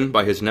turned in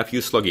by his nephew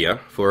Slugia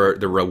for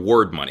the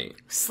reward money.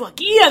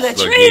 Slugia, the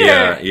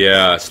traitor!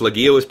 Yeah,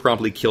 Slugia was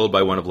promptly killed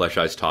by one of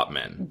Leshai's top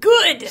men.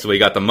 Good! So he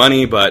got the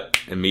money, but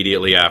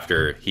immediately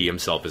after, he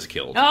himself is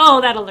killed.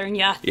 Oh, that'll learn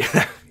ya.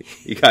 Yeah,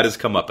 he got his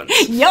comeuppance.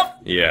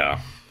 Yep.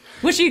 Yeah.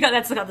 What you got?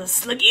 That's called the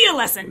Slugia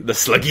lesson. The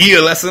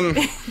Slugia lesson?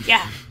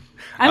 Yeah.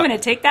 I'm going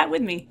to take that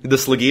with me. The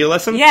Slugia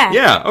lesson? Yeah.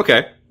 Yeah,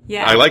 okay.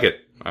 Yeah. I like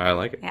it.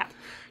 Yeah.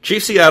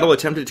 Chief Seattle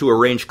attempted to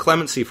arrange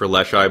clemency for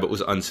Leshai, but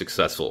was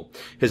unsuccessful.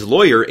 His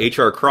lawyer,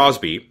 H.R.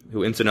 Crosby,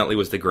 who incidentally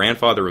was the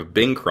grandfather of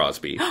Bing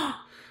Crosby,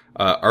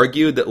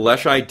 argued that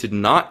Leshai did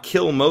not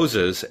kill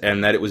Moses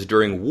and that it was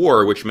during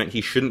war, which meant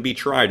he shouldn't be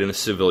tried in a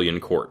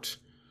civilian court.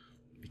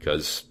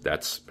 Because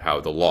that's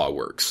how the law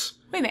works.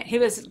 Wait a minute. He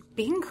was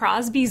Bing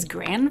Crosby's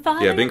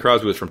grandfather? Yeah, Bing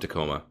Crosby was from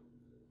Tacoma.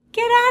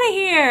 Get out of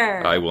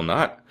here! I will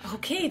not.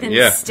 Okay, then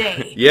Yeah.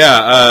 stay.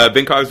 Yeah,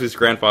 Bing Crosby's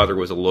grandfather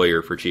was a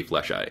lawyer for Chief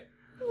Leshai.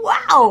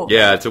 Wow!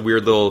 Yeah, it's a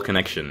weird little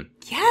connection.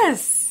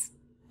 Yes!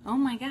 Oh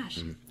my gosh.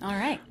 All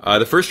right.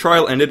 The first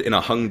trial ended in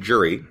a hung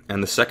jury,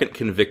 and the second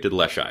convicted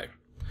Leshai.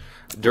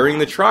 During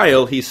the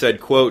trial, he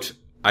said, quote,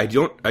 I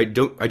do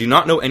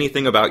not know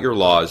anything about your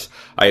laws.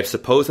 I have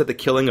supposed that the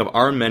killing of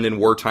armed men in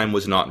wartime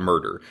was not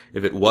murder.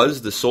 If it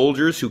was, the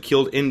soldiers who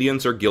killed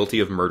Indians are guilty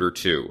of murder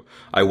too.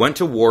 I went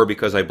to war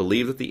because I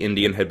believed that the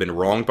Indian had been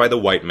wronged by the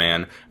white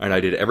man, and I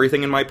did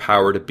everything in my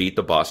power to beat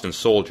the Boston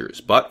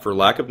soldiers. But for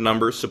lack of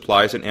numbers,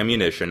 supplies, and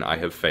ammunition, I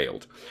have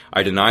failed.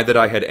 I deny that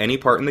I had any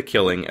part in the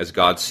killing. As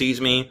God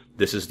sees me,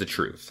 this is the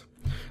truth.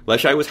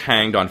 Leshai was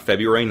hanged on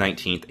February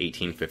 19th,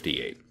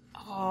 1858.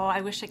 Oh,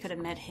 I wish I could have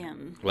met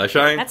him.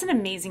 Leshai? That's an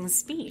amazing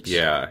speech.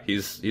 Yeah,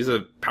 he's a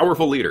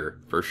powerful leader,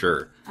 for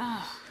sure.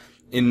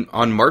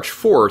 On March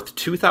 4th,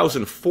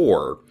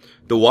 2004,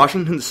 the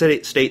Washington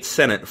State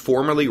Senate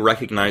formally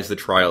recognized the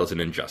trial as an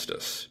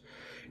injustice.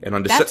 And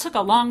on That took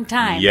a long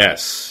time.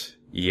 Yes.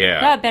 Yeah.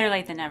 But better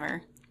late than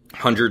never.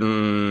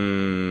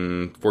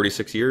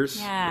 146 years?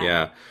 Yeah.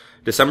 Yeah.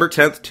 December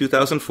 10th,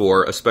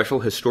 2004, a special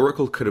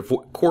historical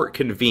court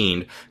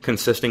convened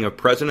consisting of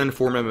president and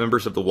former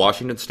members of the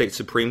Washington State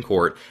Supreme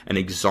Court and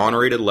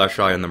exonerated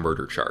Leschi on the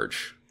murder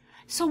charge.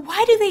 So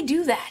why do they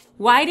do that?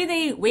 Why do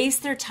they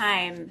waste their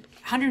time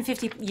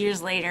 150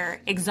 years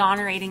later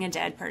exonerating a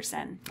dead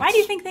person? Why do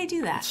you think they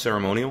do that?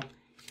 Ceremonial?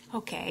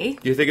 Okay.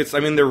 Do you think it's,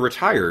 I mean, they're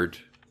retired.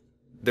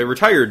 They're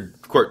retired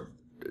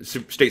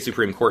state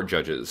Supreme Court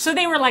judges. So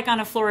they were like on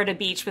a Florida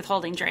beach with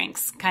holding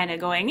drinks, kind of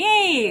going,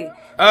 "Yay,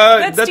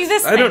 let's do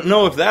this thing." I don't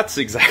know if that's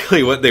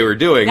exactly what they were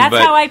doing. That's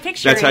but how I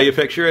picture it. That's how you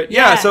picture it?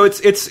 Yeah. So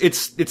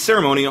it's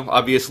ceremonial,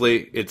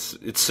 obviously. It's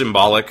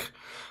symbolic.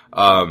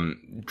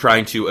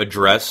 Trying to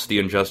address the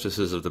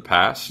injustices of the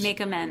past.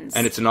 Make amends.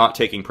 And it's not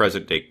taking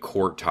present day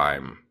court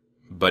time,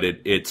 but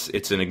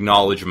it's an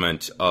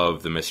acknowledgement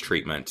of the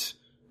mistreatment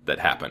that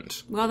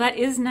happened. Well, that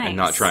is nice. And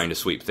not trying to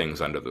sweep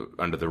things under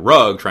the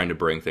rug, trying to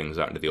bring things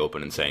out into the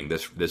open and saying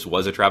this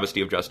was a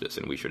travesty of justice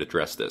and we should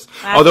address this.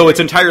 Although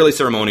it's entirely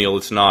ceremonial,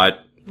 it's not,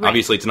 right.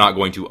 Obviously it's not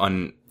going to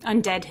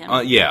undead him.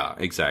 Yeah,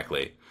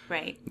 exactly.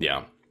 Right.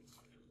 Yeah.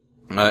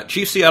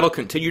 Chief Seattle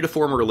continued to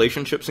form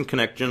relationships and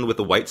connection with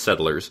the white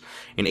settlers.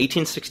 In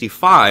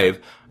 1865,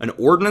 an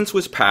ordinance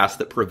was passed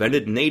that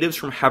prevented natives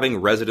from having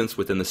residence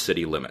within the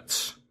city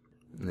limits.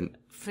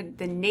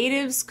 The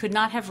natives could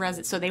not have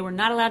residence, so they were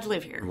not allowed to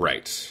live here.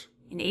 Right.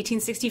 In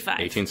 1865.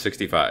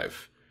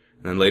 1865.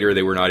 And then later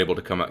they were not able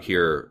to come out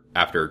here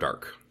after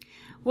dark.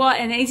 Well,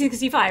 in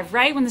 1865,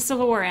 right when the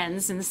Civil War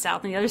ends in the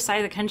South, on the other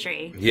side of the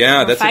country.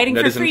 Yeah, we're fighting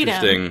for freedom.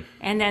 Interesting.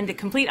 And then the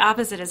complete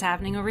opposite is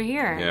happening over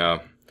here.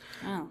 Yeah.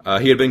 Oh.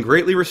 He had been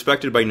greatly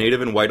respected by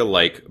native and white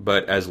alike,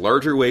 but as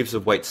larger waves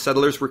of white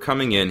settlers were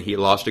coming in, he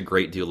lost a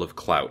great deal of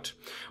clout.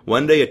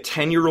 One day, a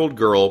 10-year-old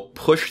girl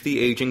pushed the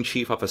aging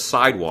chief off a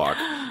sidewalk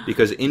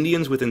because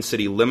Indians within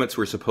city limits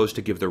were supposed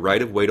to give the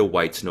right of way to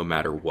whites no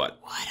matter what.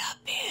 What a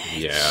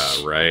bitch.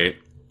 Yeah, right?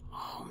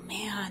 Oh,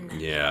 man.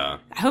 Yeah.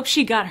 I hope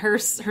she got her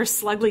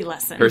slugly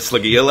lesson. Her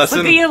slugia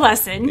lesson? Slugia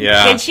lesson.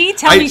 Yeah. Did she?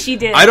 Tell me she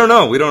did. I don't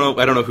know. We don't know.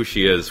 I don't know who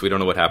she is. We don't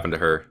know what happened to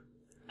her.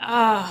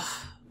 Ugh.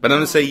 But I'm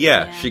going to say,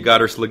 yeah, she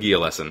got her slugia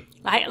lesson.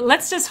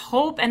 Let's just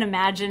hope and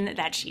imagine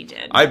that she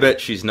did. I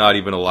bet she's not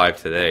even alive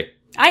today.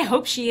 I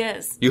hope she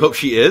is. You hope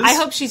she is? I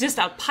hope she's just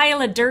a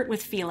pile of dirt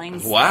with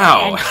feelings.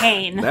 Wow. And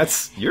pain.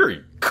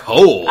 You're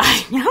cold.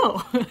 I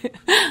know.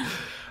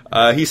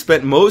 He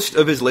spent most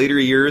of his later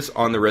years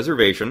on the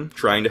reservation,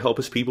 trying to help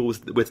his people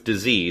with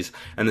disease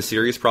and the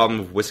serious problem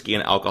of whiskey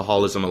and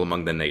alcoholism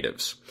among the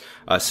natives.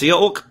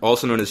 Sealk,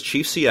 also known as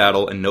Chief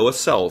Seattle, and Noah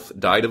South,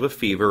 died of a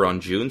fever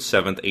on June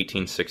 7th,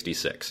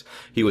 1866.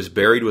 He was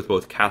buried with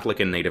both Catholic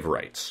and native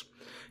rites.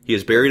 He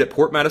is buried at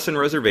Port Madison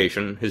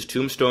Reservation. His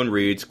tombstone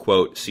reads,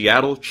 quote,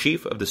 Seattle,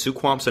 chief of the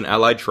Suquamish and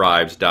allied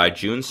tribes, died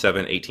June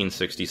 7,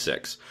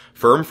 1866.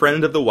 Firm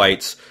friend of the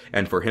whites,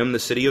 and for him the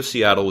city of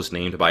Seattle was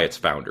named by its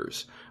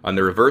founders. On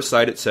the reverse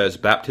side it says,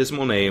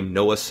 baptismal name,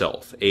 Noah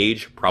South,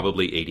 age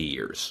probably 80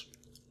 years.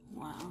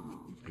 Wow.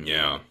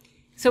 Yeah.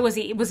 So was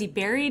he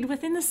buried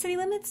within the city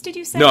limits, did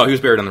you say? No, he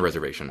was buried on the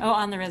reservation. Oh,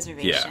 on the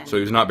reservation. Yeah, so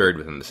he was not buried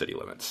within the city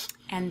limits.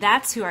 And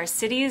that's who our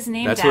city is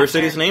named after. That's who our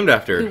city is named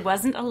after. Who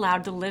wasn't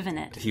allowed to live in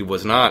it. He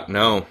was not,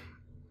 no.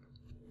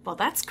 Well,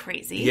 that's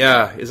crazy.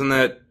 Yeah, isn't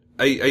that...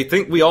 I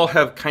think we all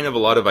have kind of a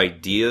lot of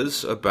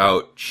ideas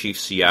about Chief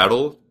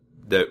Seattle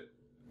that,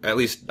 at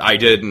least I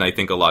did, and I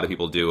think a lot of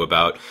people do,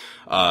 about...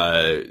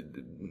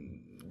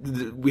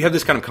 we have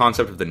this kind of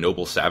concept of the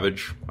noble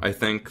savage, I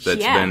think,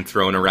 that's been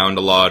thrown around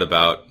a lot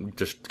about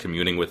just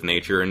communing with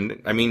nature.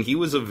 And, I mean, he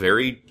was a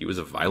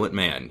violent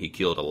man. He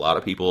killed a lot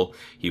of people.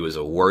 He was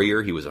a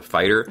warrior. He was a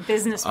fighter.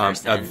 Business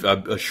person.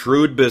 A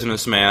shrewd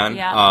businessman.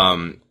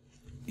 Yeah.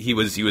 He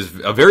was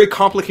a very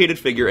complicated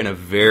figure and a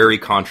very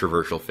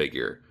controversial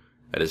figure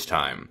at his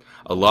time.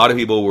 A lot of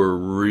people were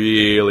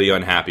really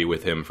unhappy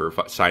with him for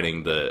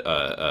signing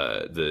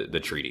the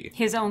treaty.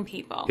 His own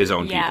people.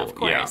 Yeah, of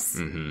course.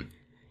 Yeah. Mm-hmm.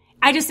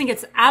 I just think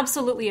it's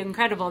absolutely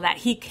incredible that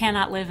he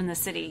cannot live in the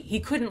city.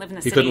 He couldn't live in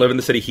the city. He couldn't live in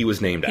the city he was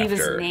named after. He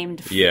was named.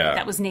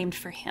 That was named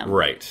for him.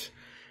 Right.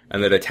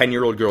 And that a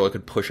 10-year-old girl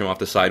could push him off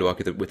the sidewalk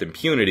with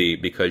impunity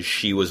because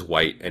she was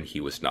white and he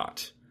was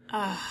not.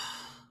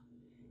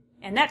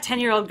 And that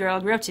 10-year-old girl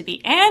grew up to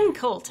be Ann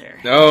Coulter.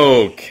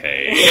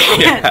 Okay.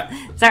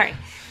 Yeah. Sorry.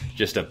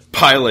 Just a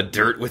pile of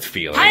dirt with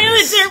feelings. Pile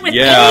of dirt with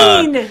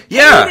pain.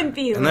 Yeah. Pain and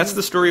feelings. And that's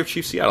the story of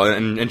Chief Seattle.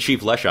 And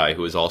Chief Leschi,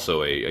 who is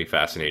also a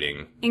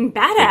fascinating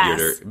badass.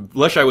 figure.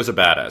 Leschi was a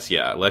badass,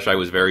 yeah. Leschi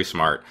was very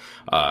smart.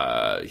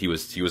 He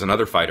was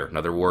another fighter,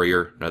 another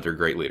warrior, another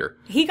great leader.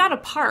 He got a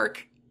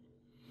park,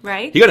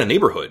 right? He got a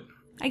neighborhood.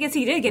 I guess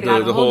he did get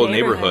the whole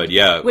neighborhood,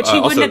 yeah. Which he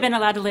wouldn't have been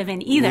allowed to live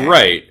in either.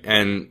 Right.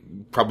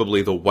 And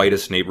probably the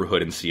whitest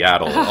neighborhood in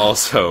Seattle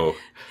also.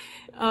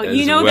 Oh,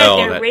 you know well,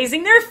 that they're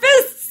raising their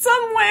fists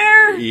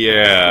somewhere.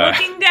 Yeah.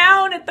 Looking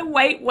down at the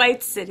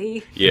white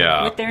city.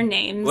 Yeah. With their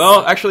names.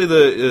 Well, actually,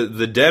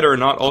 the dead are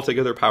not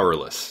altogether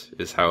powerless,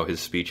 is how his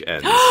speech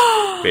ends.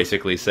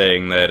 Basically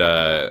saying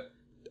that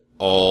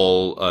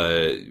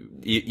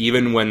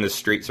even when the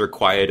streets are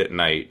quiet at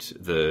night,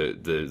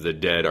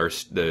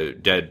 the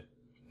dead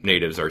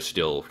natives are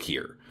still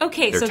here.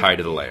 Okay, They're tied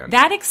to the land.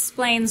 That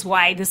explains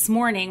why this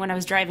morning when I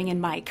was driving in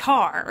my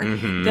car,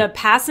 the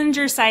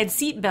passenger side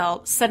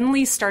seatbelt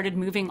suddenly started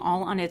moving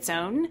all on its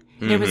own.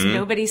 There was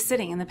nobody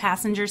sitting in the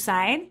passenger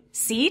side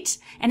seat,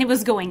 and it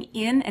was going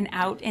in and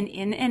out and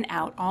in and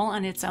out all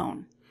on its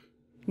own.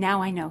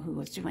 Now I know who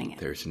was doing it.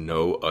 There's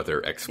no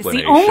other explanation.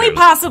 It's the only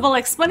possible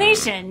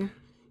explanation.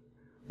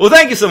 Well,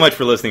 thank you so much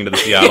for listening to the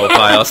Seattle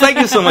Files. Thank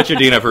you so much,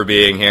 Adina, for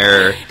being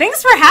here.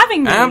 Thanks for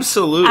having me.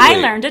 Absolutely. I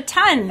learned a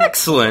ton.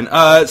 Excellent.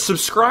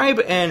 Subscribe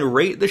and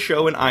rate the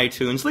show in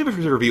iTunes. Leave us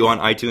a review on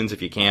iTunes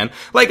if you can.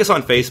 Like us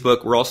on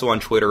Facebook. We're also on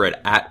Twitter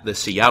at the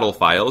Seattle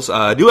Files.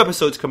 New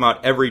episodes come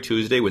out every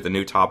Tuesday with a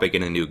new topic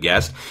and a new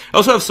guest. I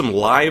also have some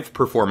live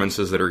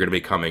performances that are going to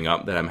be coming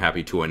up that I'm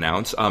happy to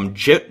announce.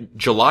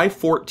 July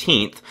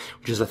 14th,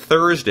 which is a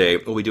Thursday,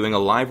 we'll be doing a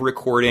live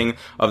recording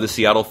of the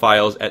Seattle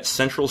Files at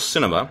Central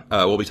Cinema.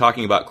 We'll be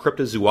talking about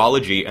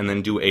cryptozoology and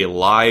then do a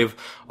live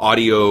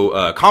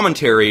audio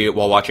commentary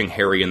while watching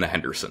Harry and the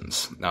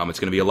Hendersons. It's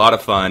going to be a lot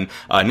of fun.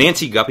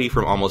 Nancy Guppy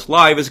from Almost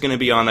Live is going to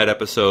be on that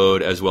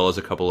episode, as well as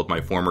a couple of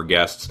my former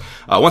guests.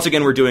 Once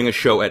again, we're doing a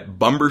show at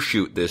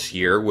Bumbershoot this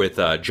year with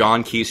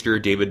John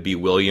Keister, David B.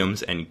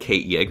 Williams, and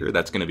Kate Yeager.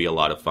 That's going to be a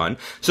lot of fun.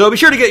 So be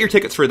sure to get your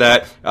tickets for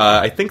that.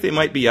 I think they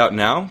might be out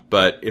now,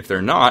 but if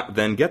they're not,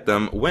 then get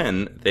them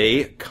when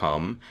they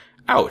come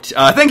out.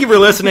 Thank you for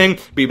listening.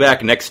 Be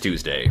back next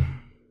Tuesday.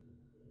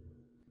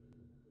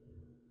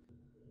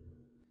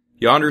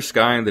 Yonder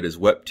sky that has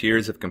wept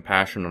tears of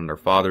compassion on our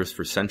fathers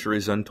for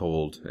centuries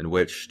untold, and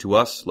which, to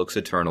us, looks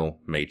eternal,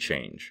 may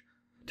change.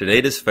 Today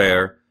it is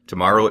fair,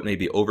 tomorrow it may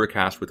be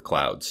overcast with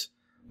clouds.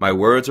 My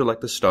words are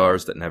like the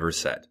stars that never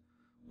set.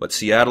 What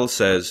Seattle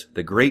says,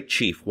 the great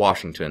chief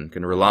Washington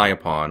can rely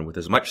upon with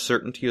as much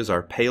certainty as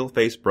our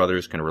pale-faced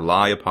brothers can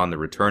rely upon the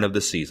return of the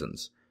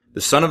seasons.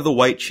 The son of the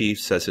white chief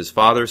says his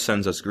father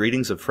sends us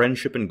greetings of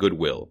friendship and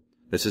goodwill.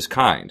 This is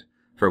kind,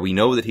 for we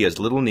know that he has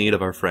little need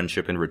of our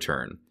friendship in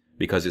return,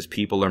 because his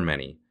people are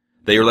many.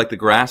 They are like the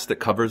grass that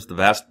covers the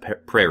vast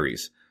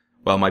prairies,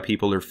 while my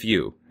people are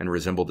few, and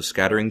resemble the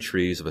scattering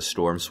trees of a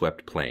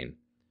storm-swept plain.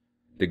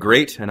 The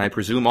great, and I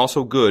presume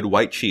also good,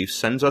 white chief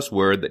sends us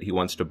word that he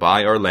wants to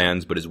buy our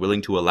lands, but is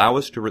willing to allow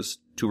us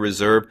to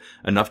reserve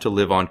enough to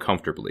live on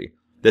comfortably.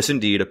 This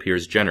indeed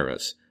appears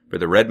generous, for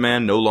the red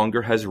man no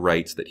longer has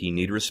rights that he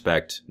need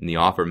respect, and the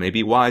offer may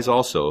be wise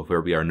also,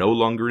 for we are no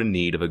longer in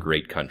need of a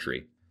great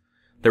country.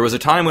 There was a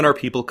time when our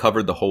people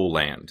covered the whole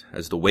land,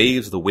 as the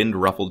waves of the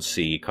wind-ruffled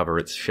sea cover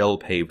its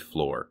shell-paved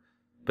floor.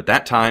 But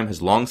that time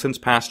has long since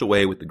passed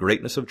away with the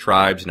greatness of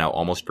tribes now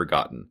almost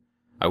forgotten.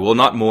 I will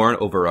not mourn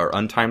over our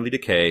untimely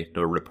decay,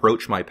 nor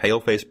reproach my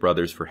pale-faced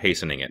brothers for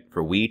hastening it,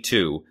 for we,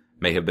 too,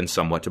 may have been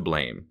somewhat to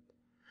blame.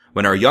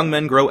 When our young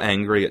men grow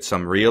angry at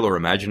some real or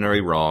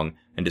imaginary wrong,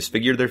 and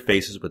disfigure their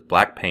faces with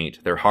black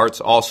paint, their hearts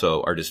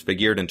also are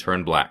disfigured and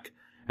turn black.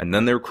 And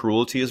then their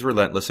cruelty is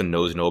relentless and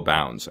knows no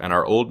bounds, and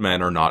our old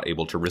men are not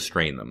able to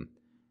restrain them.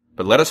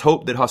 But let us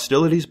hope that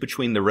hostilities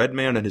between the red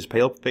man and his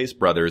pale-faced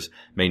brothers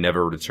may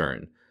never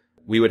return.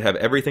 We would have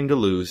everything to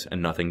lose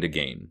and nothing to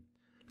gain.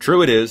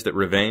 True it is that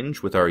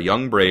revenge with our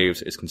young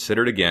braves is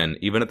considered again,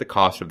 even at the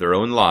cost of their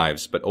own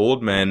lives, but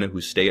old men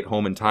who stay at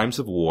home in times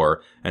of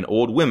war, and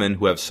old women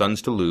who have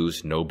sons to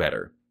lose, know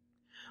better.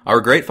 Our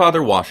great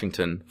father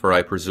Washington, for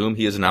I presume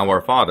he is now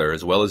our father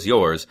as well as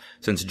yours,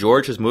 since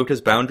George has moved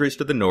his boundaries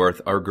to the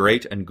north, our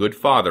great and good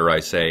father, I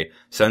say,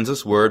 sends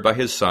us word by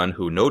his son,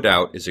 who no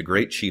doubt is a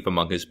great chief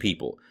among his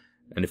people,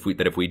 and if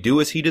we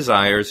do as he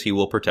desires, he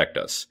will protect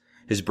us.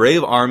 His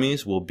brave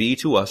armies will be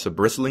to us a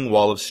bristling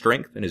wall of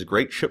strength, and his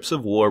great ships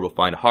of war will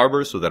find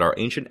harbors so that our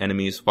ancient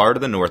enemies far to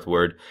the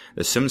northward,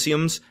 the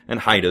Tsimshians and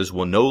Haidas,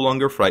 will no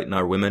longer frighten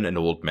our women and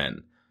old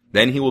men.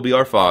 Then he will be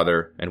our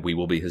father, and we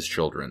will be his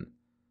children.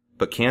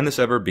 But can this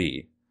ever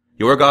be?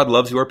 Your God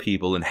loves your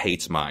people and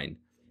hates mine.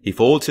 He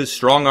folds his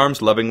strong arms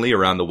lovingly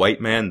around the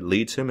white man and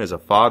leads him as a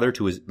father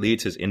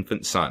leads his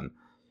infant son.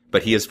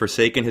 But he has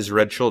forsaken his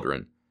red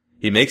children.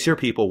 He makes your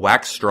people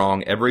wax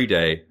strong every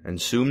day,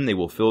 and soon they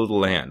will fill the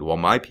land, while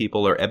my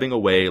people are ebbing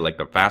away like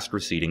the fast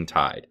receding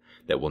tide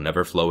that will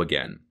never flow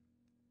again.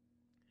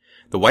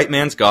 The white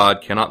man's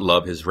God cannot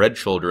love his red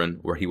children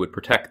where he would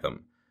protect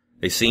them.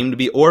 They seem to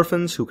be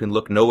orphans who can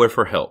look nowhere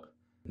for help.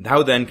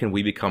 How then can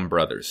we become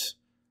brothers?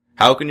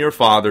 How can your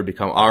father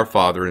become our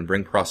father and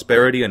bring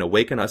prosperity and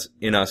awaken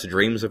in us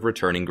dreams of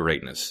returning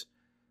greatness?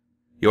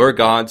 Your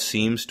God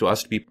seems to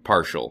us to be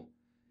partial.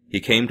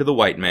 He came to the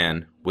white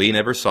man. We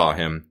never saw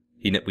him.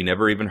 We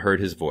never even heard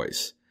his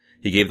voice.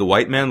 He gave the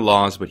white man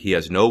laws, but he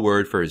has no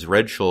word for his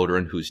red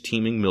children, whose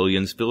teeming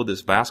millions fill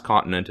this vast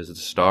continent as the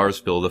stars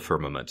fill the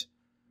firmament.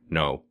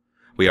 No,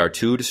 we are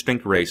two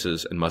distinct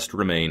races and must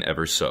remain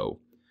ever so.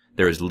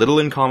 There is little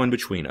in common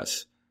between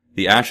us.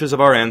 The ashes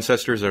of our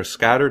ancestors are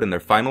scattered, and their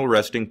final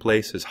resting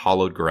place is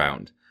hallowed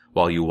ground,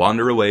 while you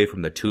wander away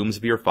from the tombs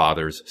of your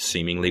fathers,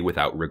 seemingly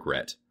without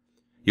regret.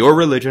 Your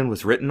religion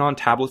was written on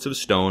tablets of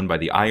stone by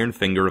the iron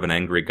finger of an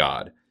angry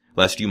god,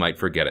 lest you might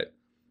forget it.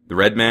 The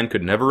red man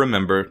could never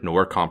remember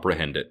nor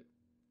comprehend it.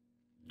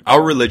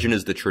 Our religion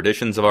is the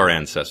traditions of our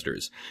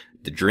ancestors,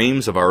 the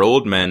dreams of our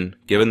old men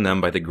given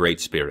them by the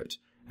Great Spirit,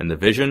 and the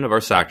vision of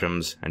our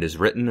sachems, and is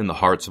written in the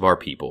hearts of our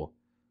people.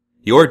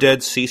 Your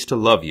dead cease to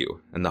love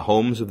you, and the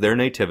homes of their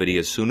nativity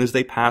as soon as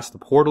they pass the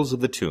portals of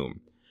the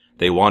tomb.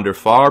 They wander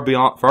far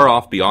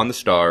off beyond the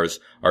stars,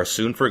 are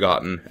soon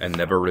forgotten, and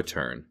never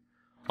return.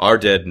 Our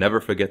dead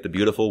never forget the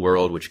beautiful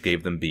world which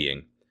gave them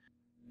being.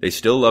 They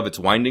still love its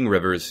winding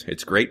rivers,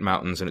 its great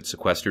mountains, and its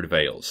sequestered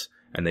vales,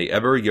 and they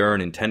ever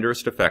yearn in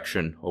tenderest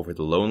affection over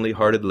the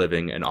lonely-hearted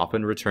living and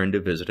often return to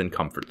visit and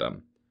comfort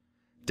them.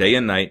 Day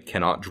and night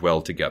cannot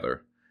dwell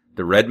together.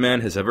 The red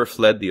man has ever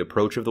fled the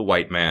approach of the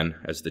white man,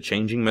 as the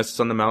changing mists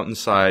on the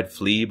mountainside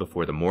flee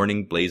before the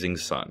morning blazing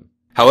sun.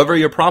 However,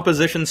 your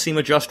propositions seem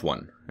a just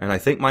one, and I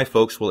think my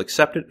folks will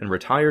accept it and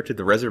retire to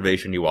the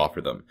reservation you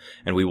offer them,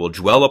 and we will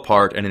dwell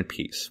apart and in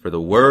peace, for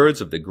the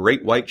words of the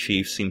great white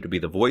chief seem to be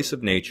the voice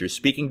of nature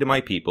speaking to my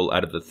people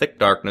out of the thick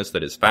darkness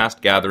that is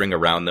fast gathering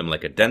around them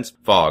like a dense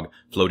fog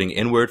floating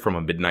inward from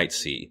a midnight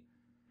sea.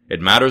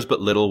 It matters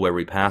but little where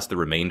we pass the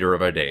remainder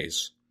of our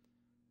days.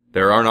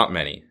 There are not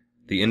many.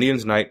 The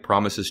Indian's night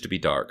promises to be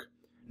dark.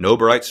 No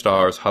bright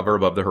stars hover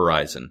above the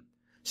horizon.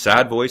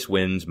 Sad-voiced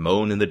winds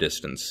moan in the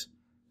distance.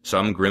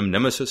 Some grim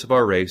nemesis of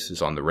our race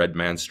is on the red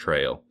man's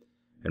trail,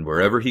 and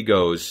wherever he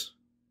goes,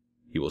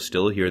 he will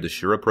still hear the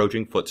sure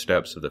approaching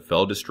footsteps of the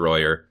fell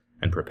destroyer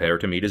and prepare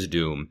to meet his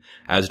doom,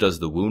 as does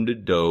the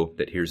wounded doe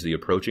that hears the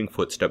approaching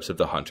footsteps of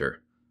the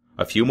hunter.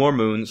 A few more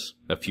moons,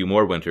 a few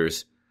more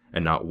winters,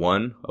 and not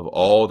one of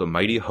all the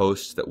mighty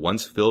hosts that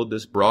once filled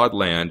this broad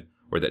land,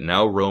 or that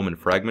now roam in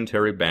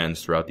fragmentary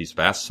bands throughout these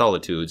vast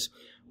solitudes,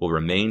 will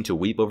remain to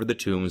weep over the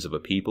tombs of a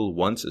people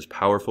once as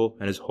powerful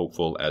and as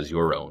hopeful as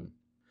your own.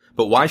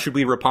 But why should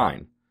we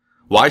repine?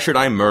 Why should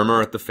I murmur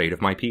at the fate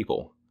of my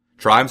people?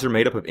 Tribes are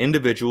made up of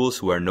individuals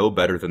who are no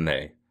better than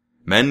they.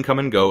 Men come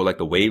and go like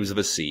the waves of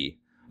a sea,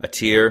 a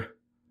tyee,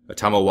 a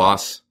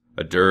tamawas,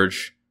 a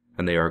dirge,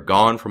 and they are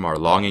gone from our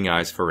longing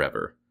eyes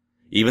forever.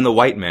 Even the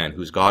white man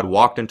whose God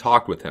walked and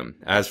talked with him,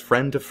 as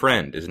friend to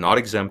friend, is not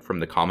exempt from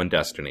the common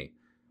destiny.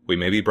 We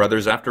may be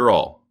brothers after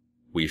all.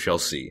 We shall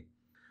see.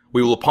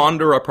 We will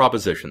ponder our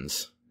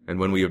propositions, and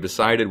when we have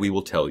decided we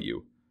will tell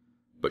you.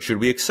 But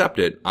should we accept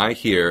it, I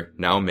here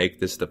now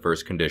make this the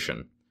first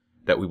condition,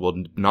 that we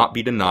will not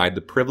be denied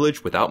the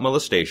privilege without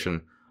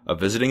molestation of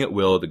visiting at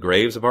will the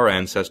graves of our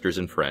ancestors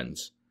and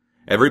friends.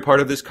 Every part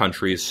of this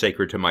country is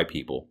sacred to my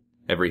people.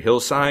 Every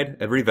hillside,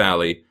 every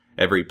valley,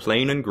 every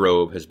plain and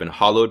grove has been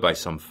hallowed by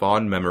some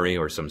fond memory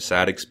or some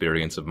sad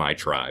experience of my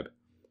tribe.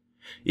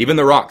 Even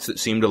the rocks that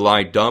seem to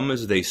lie dumb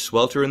as they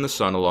swelter in the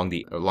sun along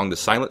the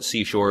silent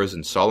seashores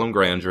in solemn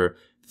grandeur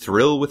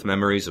thrill with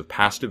memories of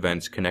past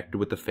events connected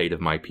with the fate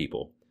of my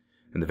people.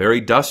 And the very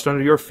dust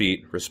under your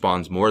feet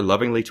responds more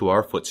lovingly to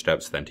our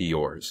footsteps than to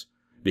yours,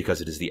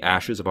 because it is the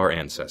ashes of our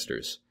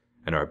ancestors,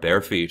 and our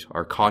bare feet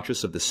are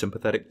conscious of the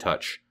sympathetic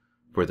touch,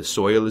 for the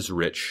soil is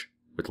rich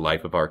with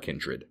life of our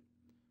kindred.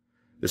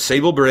 The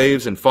sable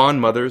braves and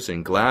fond mothers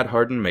and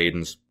glad-hearted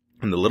maidens,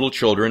 and the little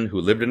children who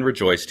lived and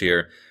rejoiced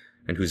here,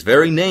 and whose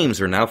very names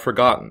are now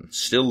forgotten,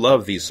 still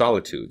love these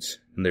solitudes,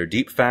 and their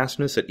deep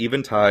fastness at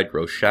eventide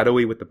grows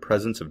shadowy with the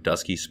presence of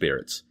dusky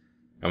spirits.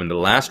 And when the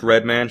last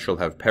red man shall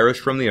have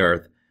perished from the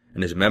earth,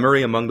 and his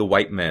memory among the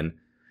white men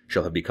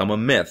shall have become a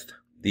myth,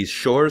 these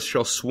shores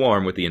shall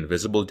swarm with the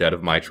invisible dead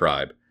of my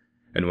tribe.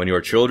 And when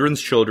your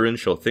children's children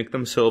shall think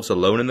themselves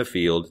alone in the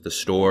field, the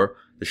store,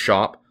 the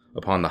shop,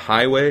 upon the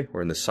highway,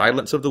 or in the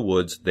silence of the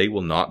woods, they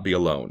will not be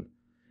alone.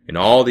 In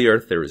all the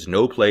earth there is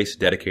no place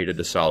dedicated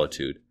to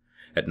solitude.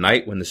 At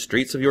night, when the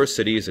streets of your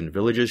cities and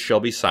villages shall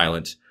be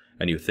silent,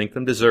 and you think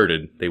them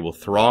deserted, they will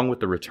throng with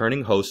the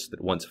returning hosts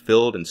that once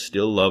filled and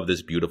still love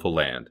this beautiful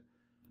land.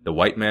 The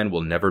white man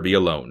will never be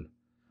alone.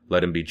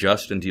 Let him be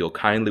just and deal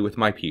kindly with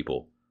my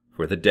people,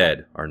 for the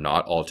dead are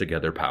not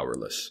altogether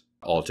powerless.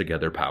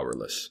 Altogether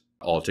powerless.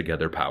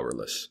 Altogether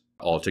powerless.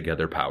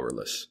 Altogether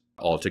powerless.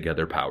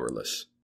 Altogether powerless.